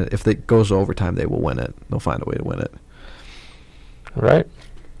going to win it, if it goes to overtime, they will win it. They'll find a way to win it. All right.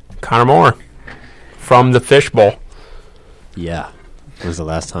 Connor Moore from the Fishbowl. Yeah. When was the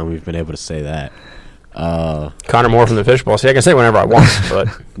last time we've been able to say that? Connor Moore from the Fishbowl. See, I can say it whenever I want, but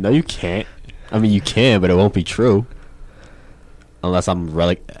no, you can't. I mean, you can, but it won't be true. Unless I'm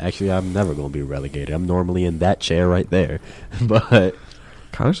Actually, I'm never going to be relegated. I'm normally in that chair right there. But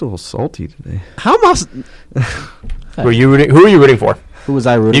Connor's a little salty today. How am I? Who are you rooting for? Who was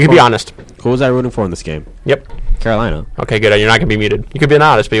I rooting for? You can be honest. Who was I rooting for in this game? Yep. Carolina. Okay, good. You're not going to be muted. You could be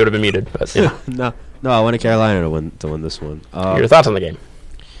honest, but you would have been muted. But you know. No, I wanted Carolina to win this one. Your thoughts on the game?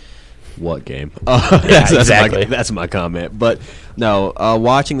 What game? Exactly. That's my comment. But no,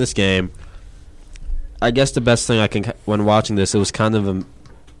 watching this game, I guess the best thing when watching this, it was kind of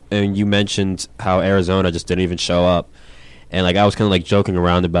and you mentioned how Arizona just didn't even show up, and I was kind of joking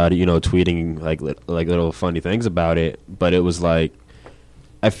around about it, tweeting little funny things about it. But it was I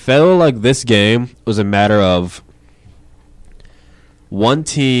felt like this game was a matter of one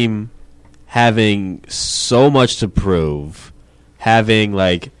team having so much to prove, having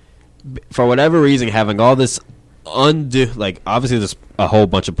for whatever reason having all this obviously there's a whole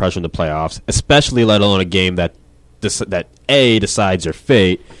bunch of pressure in the playoffs, especially let alone a game that A, decides your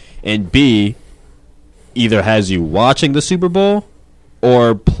fate, and B, either has you watching the Super Bowl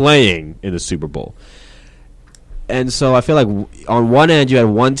or playing in the Super Bowl. And so I feel like on one end you had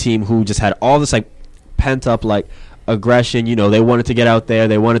one team who just had all this pent up aggression. They wanted to get out there,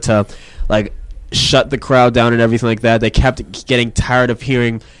 they wanted to shut the crowd down and everything like that. They kept getting tired of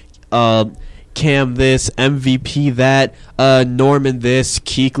hearing Cam this, MVP that, Norman this,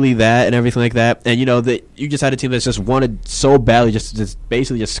 Kuechly that, and everything like that. And you just had a team that just wanted so badly just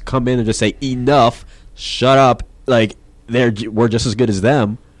basically just come in and just say enough, shut up, we're just as good as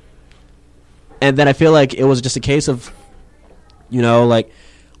them. And then I feel like it was just a case of,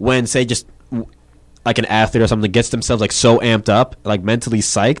 when say just an athlete or something gets themselves so amped up, mentally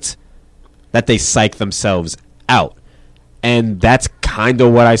psyched, that they psych themselves out. And that's kind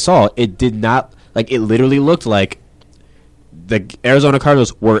of what I saw. It did not, it literally looked like the Arizona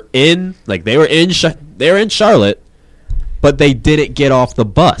Cardinals were in, they were in Charlotte, but they didn't get off the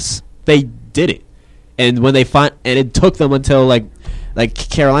bus. They didn't. And when and it took them until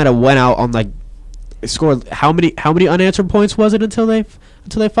Carolina went out on scored how many unanswered points was it until they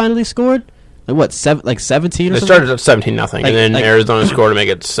finally scored? 17 or something? They started at 17-0, and then Arizona scored to make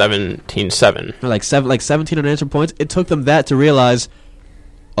it 17-7. 17 unanswered points. It took them that to realize,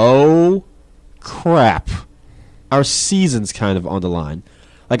 oh crap, our season's kind of on the line.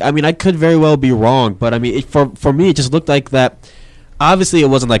 I could very well be wrong, but for me, it just looked like that. obviously it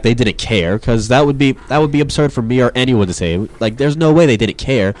wasn't like they didn't care, because that would be absurd for me or anyone to say. Like, there's no way they didn't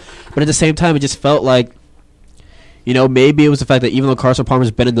care. But at the same time, it just felt like, maybe it was the fact that even though Carson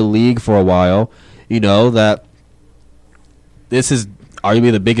Palmer's been in the league for a while, that this is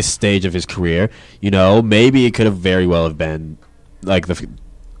arguably the biggest stage of his career. Maybe it could have very well have been like the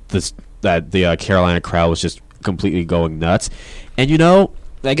Carolina crowd was just completely going nuts. And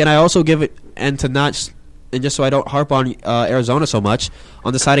again, I also give it, and just so I don't harp on Arizona so much,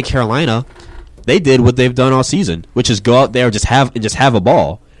 on the side of Carolina, they did what they've done all season, which is go out there and just have a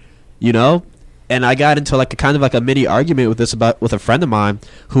ball, And I got into kind of a mini argument with with a friend of mine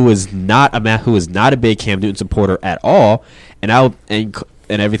who is not a big Cam Newton supporter at all, and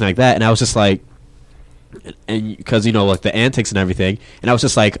everything like that. And I was just like, and because the antics and everything, and I was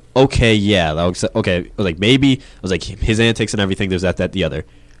just like, okay, yeah, okay. I was like, maybe his antics and everything. There's that, the other,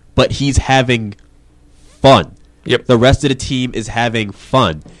 but he's having fun. Yep. The rest of the team is having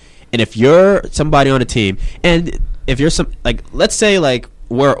fun, and if you're somebody on a team, and if you're let's say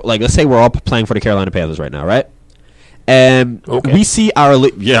we're all playing for the Carolina Panthers right now, right? And we see our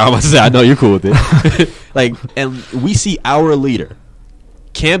I know you're cool with it. And we see our leader,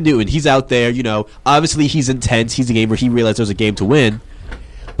 Cam Newton. He's out there, obviously he's intense. He's a gamer. He realized there's a game to win,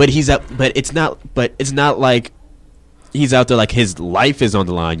 but it's not like he's out there like his life is on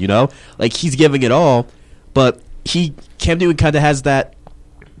the line, Like, he's giving it all, but Cam Newton kind of has that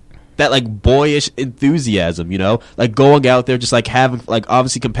boyish enthusiasm, like going out there just having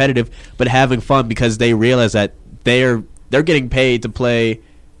obviously competitive, but having fun because they realize that they're getting paid to play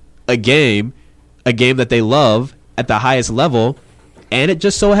a game that they love at the highest level, and it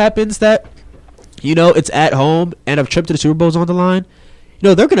just so happens that it's at home and a trip to the Super Bowl is on the line.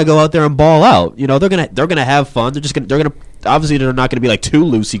 They're gonna go out there and ball out. They're gonna have fun. They're gonna obviously they're not gonna be too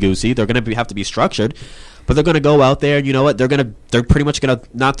loosey goosey. They're gonna have to be structured. But they're going to go out there, and you know what? They're pretty much going to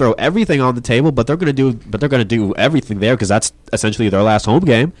not throw everything on the table, but they're going to do everything there because that's essentially their last home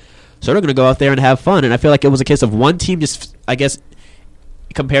game. So they're going to go out there and have fun. And I feel like it was a case of one team just, I guess,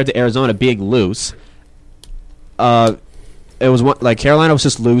 compared to Arizona being loose. It was Carolina was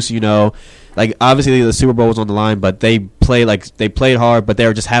just loose, obviously the Super Bowl was on the line, but they played hard, but they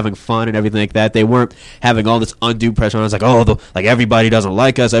were just having fun and everything like that. They weren't having all this undue pressure on us, everybody doesn't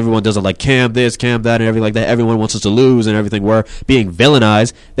like us, everyone doesn't like Cam this, Cam that, and everything like that. Everyone wants us to lose and everything. We're being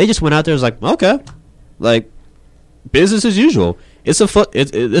villainized. They just went out there and was okay, business as usual. This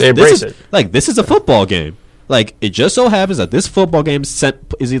is a football game. It just so happens that this football game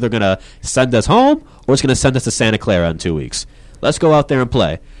is either going to send us home or it's going to send us to Santa Clara in 2 weeks. Let's go out there and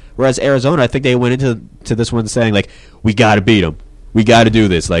play. Whereas Arizona, I think they went into this one saying, we got to beat them. We got to do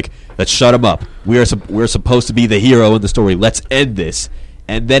this. Let's shut them up. We're supposed to be the hero in the story. Let's end this.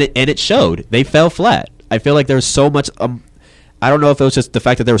 And then it showed. They fell flat. I feel like there was so much I don't know if it was just the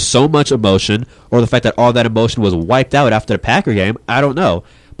fact that there was so much emotion or the fact that all that emotion was wiped out after the Packer game. I don't know.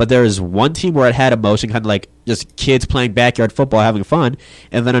 But there is one team where it had emotion, kind of just kids playing backyard football, having fun,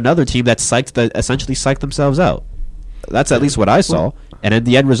 and then another team that essentially psyched themselves out. That's at least what I saw. And in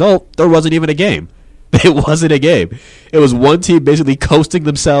the end result, there wasn't even a game. It wasn't a game. It was one team basically coasting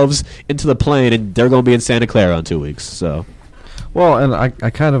themselves into the plane, and they're going to be in Santa Clara in 2 weeks. So, well, and I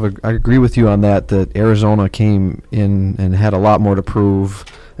kind of I agree with you on that Arizona came in and had a lot more to prove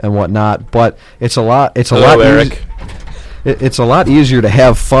and whatnot. But it's a lot. Eric. It's a lot easier to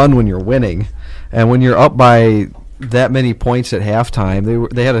have fun when you're winning, and when you're up by that many points at halftime.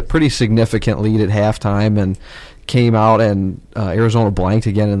 They had a pretty significant lead at halftime and came out and Arizona blanked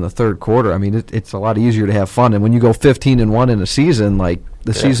again in the third quarter. I mean, it's a lot easier to have fun, and when you go 15-1 in a season,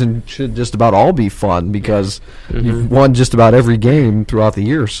 season should just about all be fun because you've won just about every game throughout the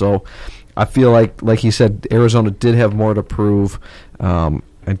year. So I feel like he said, Arizona did have more to prove.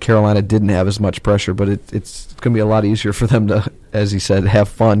 And Carolina didn't have as much pressure, but it's going to be a lot easier for them to, as he said, have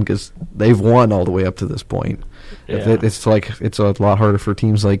fun because they've won all the way up to this point. Yeah. It's a lot harder for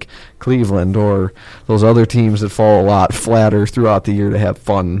teams like Cleveland or those other teams that fall a lot flatter throughout the year to have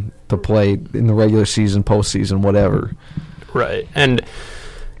fun to play in the regular season, postseason, whatever. Right. And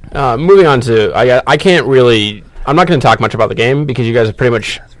moving on to, I can't really, I'm not going to talk much about the game because you guys have pretty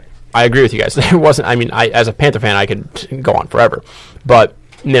much, I agree with you guys. It wasn't, as a Panther fan, I could go on forever. But,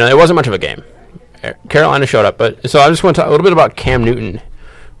 it wasn't much of a game. Carolina showed up. But so I just want to talk a little bit about Cam Newton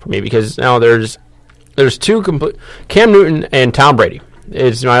for me because now there's two complete, Cam Newton and Tom Brady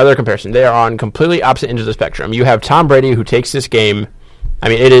is my other comparison. They are on completely opposite ends of the spectrum. You have Tom Brady who takes this game,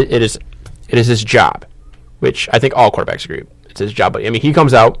 it is his job, which I think all quarterbacks agree. It's his job. But he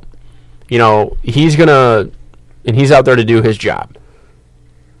comes out, he's out there to do his job.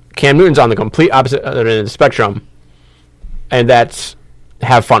 Cam Newton's on the complete opposite end of the spectrum, and that's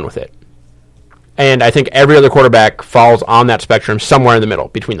have fun with it. And I think every other quarterback falls on that spectrum somewhere in the middle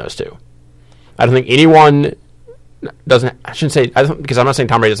between those two. I don't think anyone doesn't. I shouldn't say because I'm not saying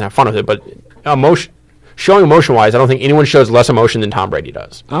Tom Brady doesn't have fun with it, but showing emotion-wise, I don't think anyone shows less emotion than Tom Brady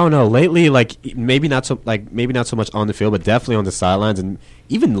does. I don't know. Lately, maybe not so much on the field, but definitely on the sidelines, and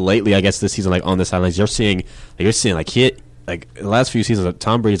even lately, I guess this season, on the sidelines, you're seeing in the last few seasons,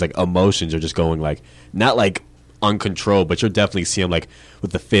 Tom Brady's emotions are just going not uncontrolled, but you're definitely seeing him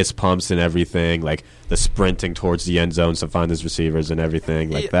with the fist pumps and everything, the sprinting towards the end zones to find his receivers and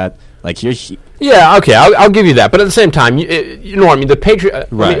everything that. Yeah, okay, I'll give you that, but at the same time, you know what I mean. The Patriot,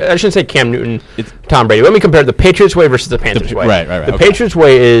 right? I shouldn't say Cam Newton, Tom Brady. Let me compare the Patriots way versus the Panthers way. Right. The Patriots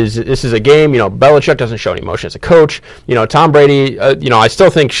way is this is a game. Belichick doesn't show any emotion as a coach. Tom Brady, I still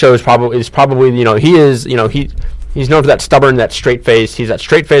think he's known for that stubborn, that straight face. He's that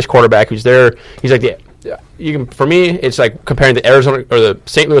straight face quarterback who's there. He's for me, it's like comparing the Arizona or the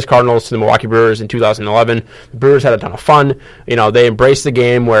St. Louis Cardinals to the Milwaukee Brewers in 2011. The Brewers had a ton of fun. They embraced the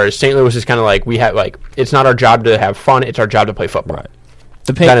game, whereas St. Louis is kind of it's not our job to have fun; it's our job to play football. Right.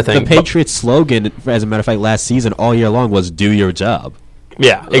 The Patriots slogan, as a matter of fact, last season all year long was "Do your job."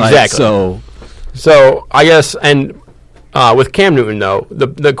 Yeah, exactly. So I guess, and with Cam Newton though,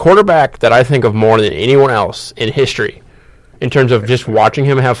 the quarterback that I think of more than anyone else in history, in terms of just watching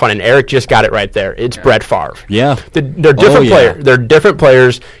him have fun, and Eric just got it right there. It's Brett Favre. Yeah, they're different players. They're different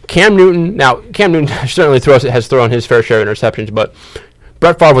players. Cam Newton certainly has thrown his fair share of interceptions, but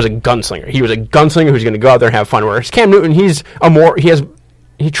Brett Favre was a gunslinger. He was a gunslinger who's going to go out there and have fun. Whereas Cam Newton, he attempts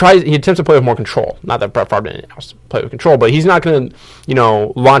to play with more control. Not that Brett Favre didn't play with control, but he's not going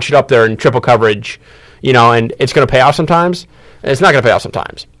to launch it up there in triple coverage, and it's going to pay off sometimes. And it's not going to pay off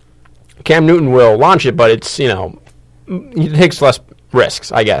sometimes. Cam Newton will launch it, but it's he takes less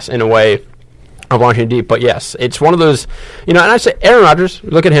risks, I guess, in a way of launching deep. But yes, it's one of those, and I say Aaron Rodgers,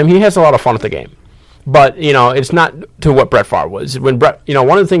 look at him. He has a lot of fun with the game. But, it's not to what Brett Favre was. When Brett,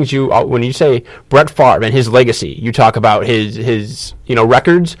 one of the things when you say Brett Favre and his legacy, you talk about his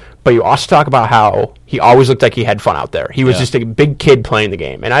records, but you also talk about how he always looked like he had fun out there. He was just a big kid playing the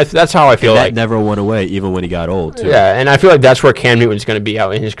game. And that's how I feel that never went away, even when he got old, too. Yeah, and I feel like that's where Cam Newton's going to be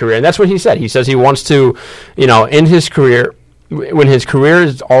out in his career. And that's what he said. He says he wants to, in his career, when his career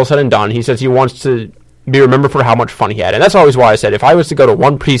is all said and done, he says he wants to be remembered for how much fun he had. And that's always why I said if I was to go to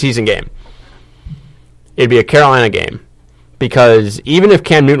one preseason game, it'd be a Carolina game, because even if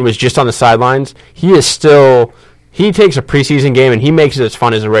Cam Newton was just on the sidelines, he takes a preseason game and he makes it as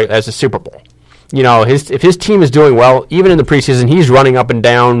fun as a Super Bowl. If his team is doing well, even in the preseason, he's running up and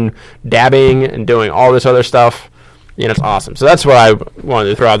down, dabbing and doing all this other stuff. It's awesome. So that's what I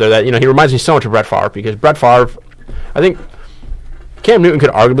wanted to throw out there. That he reminds me so much of Brett Favre, because Brett Favre, I think Cam Newton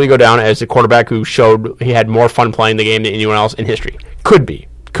could arguably go down as a quarterback who showed he had more fun playing the game than anyone else in history. Could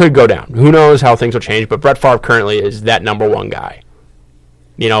go down. Who knows how things will change, but Brett Favre currently is that number one guy.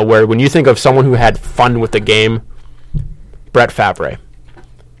 Where when you think of someone who had fun with the game, Brett Favre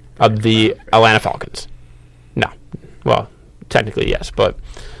of the Atlanta Falcons. No. Well, technically yes, but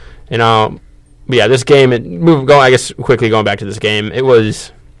this game, quickly going back to this game, it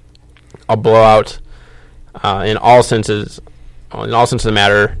was a blowout in all senses of the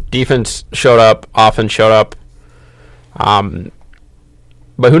matter. Defense showed up, offense showed up.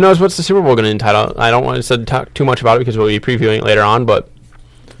 But who knows what's the Super Bowl going to entitle? I don't want to talk too much about it because we'll be previewing it later on. But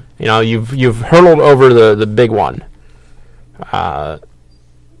you've hurdled over the big one.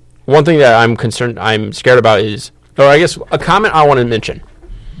 One thing that I'm scared about is, or I guess a comment I want to mention.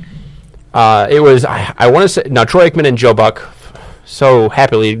 It was I want to say now Troy Aikman and Joe Buck so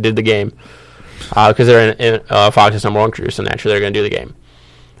happily did the game because they're in Fox's number one crew, so naturally they're going to do the game.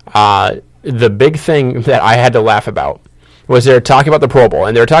 The big thing that I had to laugh about was they're talking about the Pro Bowl,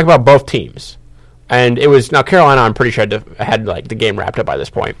 and they were talking about both teams. And it was, now Carolina, I'm pretty sure had the game wrapped up by this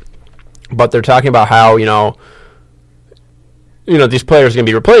point. But they're talking about how, these players are going to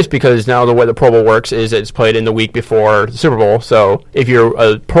be replaced because now the way the Pro Bowl works is it's played in the week before the Super Bowl. So if you're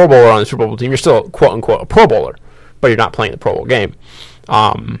a Pro Bowler on the Super Bowl team, you're still, quote-unquote, a Pro Bowler, but you're not playing the Pro Bowl game.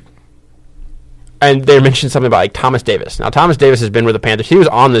 And they mentioned something about Thomas Davis. Now, Thomas Davis has been with the Panthers. He was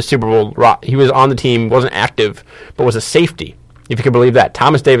on the Super Bowl. He was on the team, wasn't active, but was a safety, if you can believe that.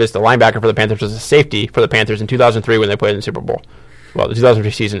 Thomas Davis, the linebacker for the Panthers, was a safety for the Panthers in 2003 when they played in the Super Bowl. Well, the 2003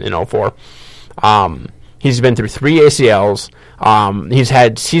 season in 2004. He's been through 3 ACLs. He's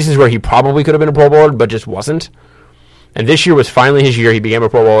had seasons where he probably could have been a Pro Bowler, but just wasn't. And this year was finally his year. He became a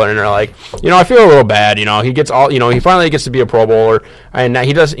Pro Bowler, and they're like, I feel a little bad. He gets all, he finally gets to be a Pro Bowler, and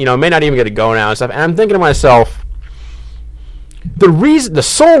he does, may not even get to go now and stuff. And I'm thinking to myself, the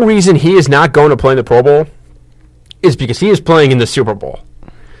sole reason he is not going to play in the Pro Bowl is because he is playing in the Super Bowl.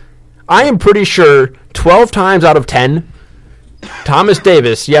 I am pretty sure 12 times out of 10, Thomas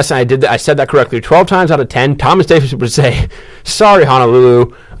Davis, yes, I said that correctly, 12 times out of 10, Thomas Davis would say, sorry,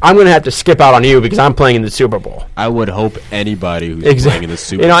 Honolulu, I'm going to have to skip out on you because I'm playing in the Super Bowl. I would hope anybody who's playing in the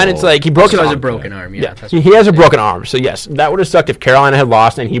Super Bowl. And it's like he broke his arm. He has a broken arm, yeah. He has a broken arm, so yes, that would have sucked if Carolina had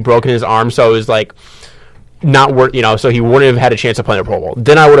lost and he'd broken his arm, so it was like not worth, so he wouldn't have had a chance to play in the Pro Bowl.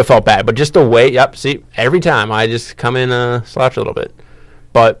 Then I would have felt bad, but just the way, see, every time I just come in slouch a little bit.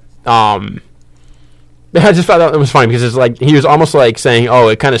 But I just thought that it was funny because it's like he was almost like saying, "Oh,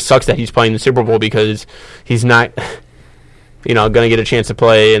 it kind of sucks that he's playing the Super Bowl because he's not, going to get a chance to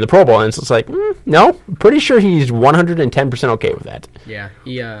play in the Pro Bowl." And so it's like, no, I'm pretty sure he's 110% okay with that.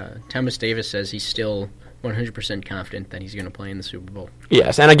 Yeah, Thomas Davis says he's still 100% confident that he's going to play in the Super Bowl.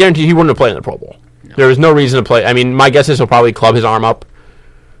 Yes, and I guarantee he wouldn't have played in the Pro Bowl. No. There was no reason to play. I mean, my guess is he'll probably club his arm up.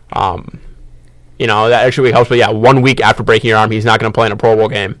 That actually helps. But yeah, 1 week after breaking your arm, he's not going to play in a Pro Bowl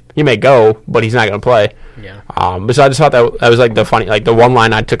game. He may go, but he's not going to play. Yeah. But so I just thought that was like the funny, like the one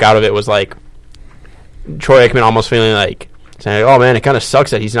line I took out of it was like Troy Aikman almost feeling like saying, "Oh man, it kind of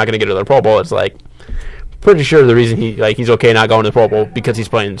sucks that he's not going to get to the Pro Bowl." It's like pretty sure the reason he's okay not going to the Pro Bowl because he's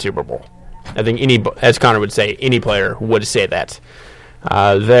playing in the Super Bowl. I think as Connor would say, any player would say that.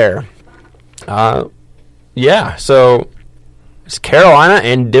 Yeah. So it's Carolina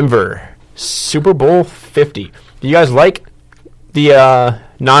and Denver. Super Bowl 50. Do you guys like the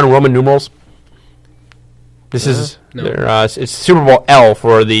non-Roman numerals? This is it's Super Bowl L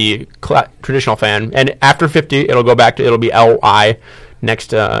for the traditional fan, and after 50, it'll be LI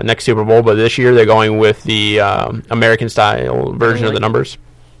next Super Bowl. But this year they're going with the American style version of the numbers.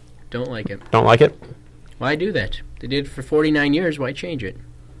 Don't like it. Don't like it? Why do that? They did it for 49 years. Why change it?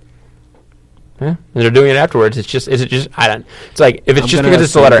 Yeah, and they're doing it afterwards. It's like if it's just because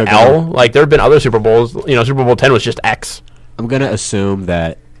it's the letter L. Like there have been other Super Bowls. Super Bowl 10 was just X. I'm gonna assume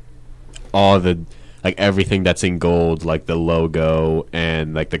that all the everything that's in gold, like the logo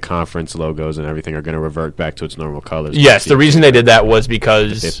and like the conference logos and everything, are gonna revert back to its normal colors. Yes, the reason they did that was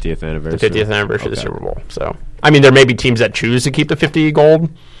because the 50th anniversary. Of the Super Bowl. So I mean, there may be teams that choose to keep the 50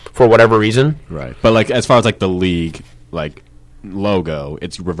 gold for whatever reason. Right, but as far as the league logo,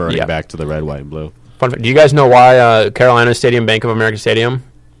 it's reverting back to the red, white, and blue. Fun fact, do you guys know why Carolina Stadium, Bank of America Stadium,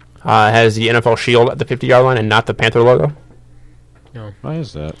 has the NFL shield at the 50-yard line and not the Panther logo? No. Why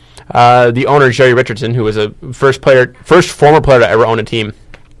is that? The owner, Jerry Richardson, who was a first former player to ever own a team,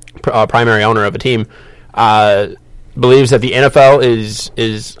 primary owner of a team, believes that the NFL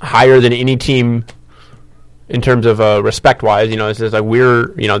is higher than any team in terms of respect-wise. It's just like the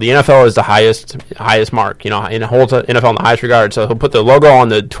NFL is the highest mark, and holds the NFL in the highest regard. So he'll put the logo on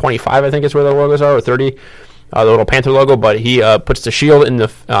the 25, I think is where the logos are, or 30, the little Panther logo. But he puts the shield in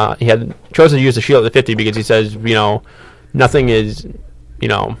the. He had chosen to use the shield at the 50 because he says, nothing is,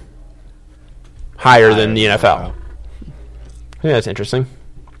 higher than the NFL. Yeah, that's interesting.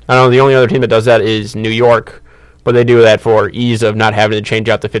 I don't know. The only other team that does that is New York, but they do that for ease of not having to change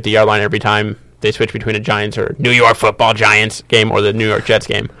out the 50-yard line every time they switch between a Giants or New York Football Giants game or the New York Jets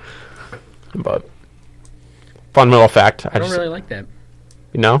game. But fun little fact. I don't really like that.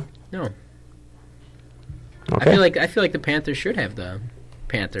 No. Okay. I feel like the Panthers should have the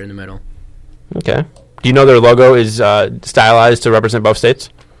Panther in the middle. Okay. Do you know their logo is stylized to represent both states?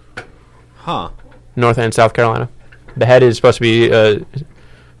 Huh. North and South Carolina. The head is supposed to be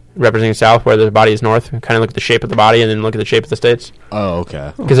representing South, where the body is North. Kind of look at the shape of the body and then look at the shape of the states. Oh,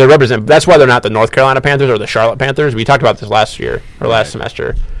 okay. Because they represent. That's why they're not the North Carolina Panthers or the Charlotte Panthers. We talked about this last year or last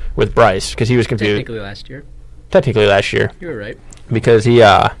semester with Bryce because he was confused. Technically last year. You were right. Because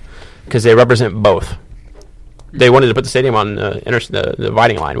they represent both. They wanted to put the stadium on the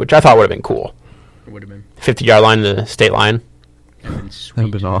dividing line, which I thought would have been cool. It would have been 50-yard line, the state line. That would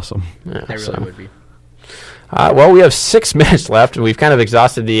have been awesome. Yeah, that really would be. Well, we have 6 minutes left, and we've kind of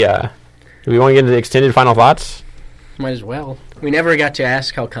exhausted the. Do we want to get into the extended final thoughts? Might as well. We never got to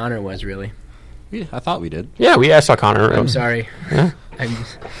ask how Connor was, really. Yeah, I thought we did. Yeah, we asked how Connor. I'm sorry. Yeah.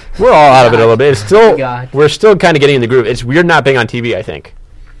 We're all out of it a little bit. It's still, we're still kind of getting in the groove. It's weird not being on TV, I think.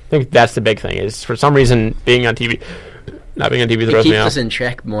 I think that's the big thing, is for some reason being on TV, not being on TV throws me out. It keeps us in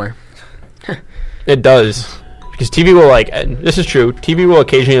check more. It does. Because TV will, and this is true, TV will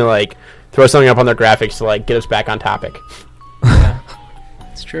occasionally, throw something up on their graphics to, get us back on topic. Yeah,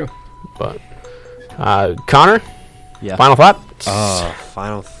 it's true. But, Connor? Yeah. Final thought?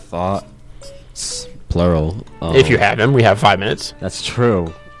 Final thought. Plural. If you have him, we have 5 minutes. That's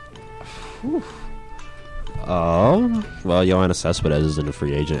true. Well, Yoenis Cespedes isn't a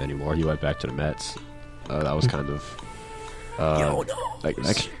free agent anymore. He went back to the Mets. That was kind of...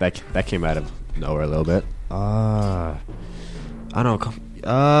 that came out of nowhere a little bit. I don't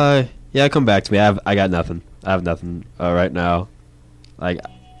know. Yeah, come back to me. I got nothing. I have nothing right now. Like,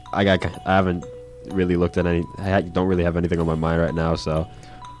 I haven't really looked at any. I don't really have anything on my mind right now. So,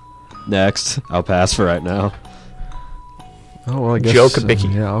 next, I'll pass for right now. Oh, well, I guess. Joe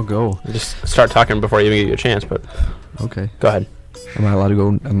Kubicki. Yeah, I'll go. Just start talking before I even give you a chance, but Okay. go ahead. Am I allowed to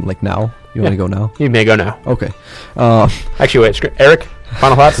go, like, now? You want to go now? You may go now. Okay. Actually, wait. Eric,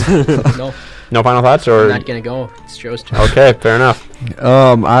 final thoughts? No, No final thoughts? Or I'm not gonna go. It's Joe's turn. Okay, fair enough.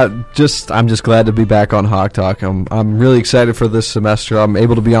 I'm just glad to be back on Hawk Talk. I'm really excited for this semester. I'm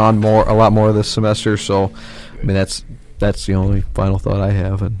able to be on a lot more this semester. So, I mean, that's the only final thought I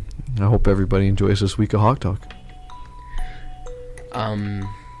have, and I hope everybody enjoys this week of Hawk Talk.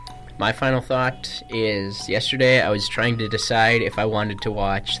 My final thought is yesterday I was trying to decide if I wanted to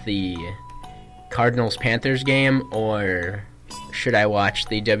watch the Cardinals-Panthers game or should I watch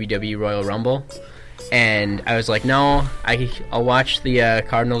the WWE Royal Rumble. And I was like, no, I'll watch the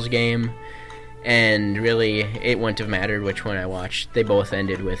Cardinals game. And really, it wouldn't have mattered which one I watched. They both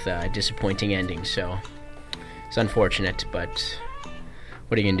ended with disappointing endings, so it's unfortunate, but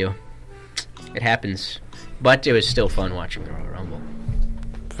what are you going to do? It happens. But it was still fun watching the Royal Rumble.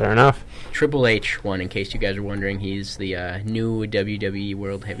 Fair enough. Triple H won, in case you guys are wondering. He's the new WWE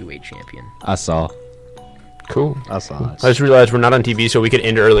World Heavyweight Champion. I saw. Cool. I saw it. I just realized we're not on TV, so we could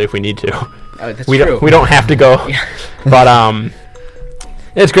end early if we need to. Oh, that's we true. We don't have to go. Yeah. But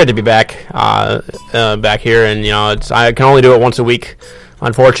it's great to be back back here, and I can only do it once a week,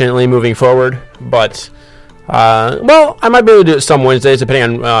 unfortunately, moving forward. But well, I might be able to do it some Wednesdays,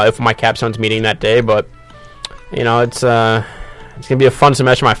 depending on if my capstone's meeting that day. But it's gonna be a fun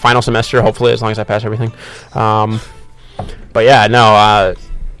semester, my final semester, hopefully, as long as I pass everything. But yeah, no.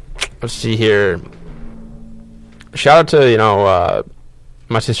 Let's see here. Shout out to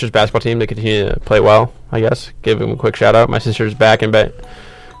my sister's basketball team. They continue to play well, I guess. Give them a quick shout out. My sister's back and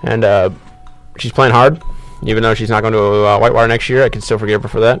she's playing hard, even though she's not going to Whitewater next year. I can still forgive her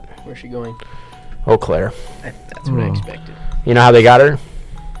for that. Where's she going? Eau Claire. That's what I expected. You know how they got her?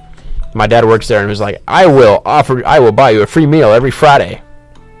 My dad works there and was like, I will buy you a free meal every Friday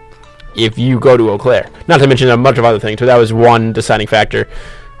if you go to Eau Claire. Not to mention a bunch of other things, but that was one deciding factor.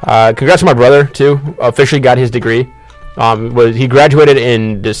 Congrats to my brother, too. Officially got his degree. He graduated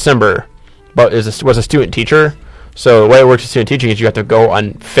in December, but was a student teacher. So the way it works with student teaching is you have to go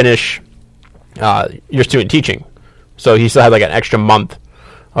and finish your student teaching. So he still had like an extra month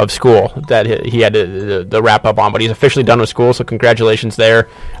of school that he had to wrap up on. But he's officially done with school, so congratulations there.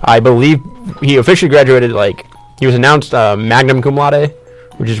 I believe he officially graduated, he was announced magna cum laude,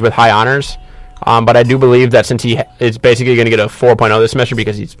 which is with high honors. But I do believe that since he is basically going to get a 4.0 this semester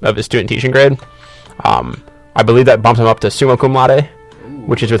because he's of his student teaching grade, I believe that bumps him up to summa cum laude,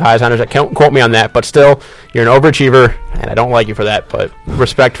 which is with highest honors. Can't quote me on that, but still, you're an overachiever, and I don't like you for that, but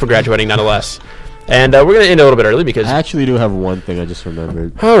respect for graduating nonetheless. And we're going to end a little bit early because... I actually do have one thing I just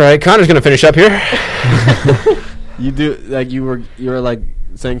remembered. All right, Connor's going to finish up here. You do, you were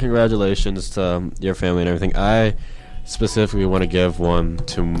saying congratulations to your family and everything. I specifically want to give one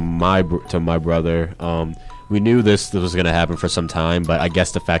to my brother. We knew this was going to happen for some time, but I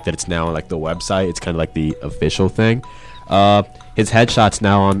guess the fact that it's now on the website, it's kind of like the official thing. His headshot's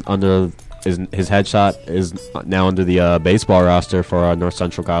now his headshot is now under the baseball roster for North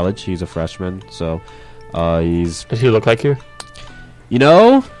Central College. He's a freshman, so Does he look like you?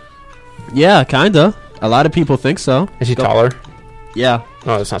 Yeah, kinda. A lot of people think so. Is he taller? Yeah.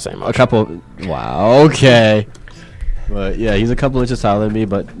 Oh, that's not saying much. A couple. Wow. Okay. But yeah, he's a couple inches taller than me.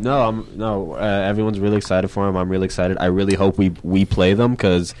 But everyone's really excited for him. I'm really excited. I really hope we play them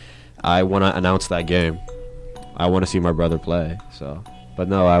because I want to announce that game. I want to see my brother play. So, but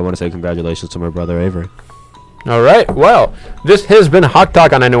no, I want to say congratulations to my brother Avery. All right. Well, this has been Hawk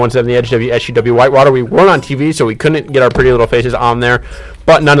Talk on 91.7 The Edge WSUW Whitewater. We weren't on TV, so we couldn't get our pretty little faces on there.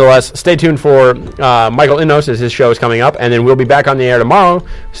 But nonetheless, stay tuned for Michael Innos as his show is coming up, and then we'll be back on the air tomorrow.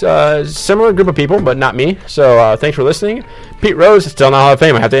 Similar group of people, but not me. So thanks for listening. Pete Rose, still not Hall of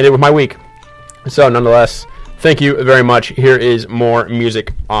Fame. I have to end it with my week. So nonetheless, thank you very much. Here is more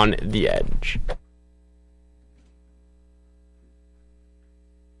music on The Edge.